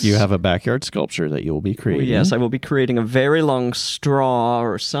pipes. You have a backyard sculpture that you'll be creating. Yes, I will be creating a very long straw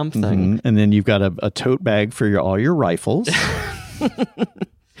or something. Mm-hmm. And then you've got a tote bag for all your rifles.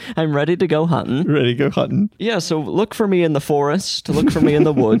 I'm ready to go hunting. Ready to go hunting. Yeah, so look for me in the forest, look for me in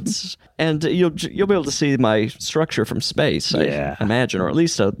the woods, and you'll be able to see my structure from space, I imagine, or at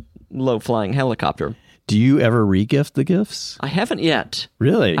least a low-flying helicopter. Do you ever re-gift the gifts? I haven't yet.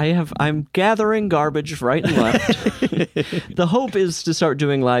 Really? I'm gathering garbage right and left. The hope is to start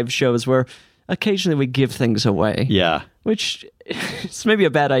doing live shows where occasionally we give things away. Yeah. Which it's maybe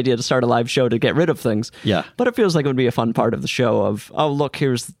a bad idea to start a live show to get rid of things. Yeah. But it feels like it would be a fun part of the show of, oh, look,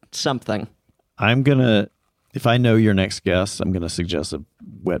 here's something. If I know your next guest, I'm going to suggest a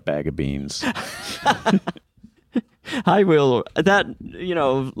wet bag of beans. I will. That,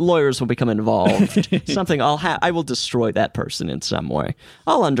 lawyers will become involved. Something I will destroy that person in some way.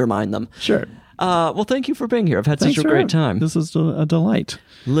 I'll undermine them. Sure. Well, thank you for being here. I've had Thanks such a for great having- time. This is a delight.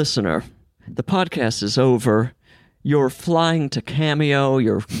 Listener, the podcast is over. You're flying to Cameo.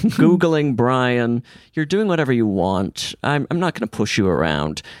 You're Googling Brian. You're doing whatever you want. I'm not going to push you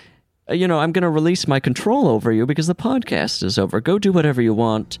around. I'm going to release my control over you because the podcast is over. Go do whatever you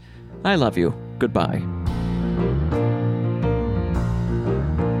want. I love you. Goodbye.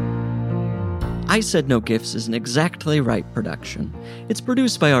 I Said No Gifts is an Exactly Right production. It's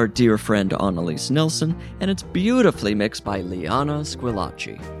produced by our dear friend Annalise Nilsson, and it's beautifully mixed by Liana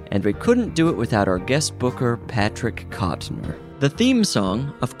Squilacci. And we couldn't do it without our guest booker, Patrick Kottner. The theme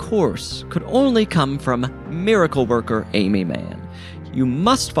song, of course, could only come from miracle worker Amy Mann. You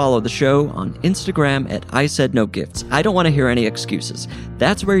must follow the show on Instagram at I Said No Gifts. I don't want to hear any excuses.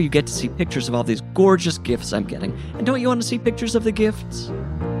 That's where you get to see pictures of all these gorgeous gifts I'm getting. And don't you want to see pictures of the gifts?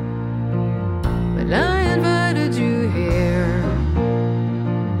 When I invited you here,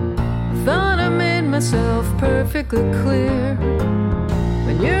 thought I made myself perfectly clear.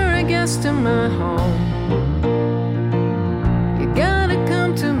 When you're a guest in my home, you gotta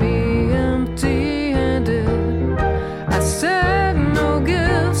come to me empty-handed. I said no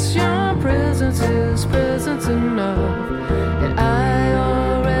gifts, your presence is presence enough. And I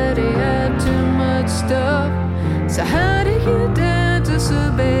already had too much stuff, so how do you dare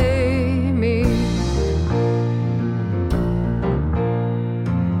disobey me?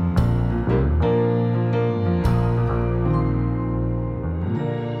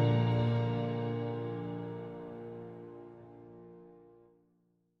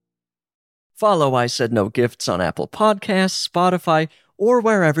 Follow I Said No Gifts on Apple Podcasts, Spotify, or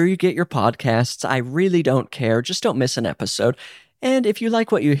wherever you get your podcasts. I really don't care. Just don't miss an episode. And if you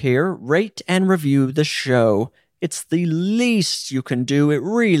like what you hear, rate and review the show. It's the least you can do. It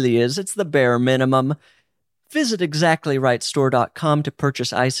really is. It's the bare minimum. Visit exactlyrightstore.com to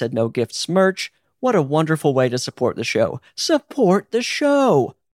purchase I Said No Gifts merch. What a wonderful way to support the show. Support the show!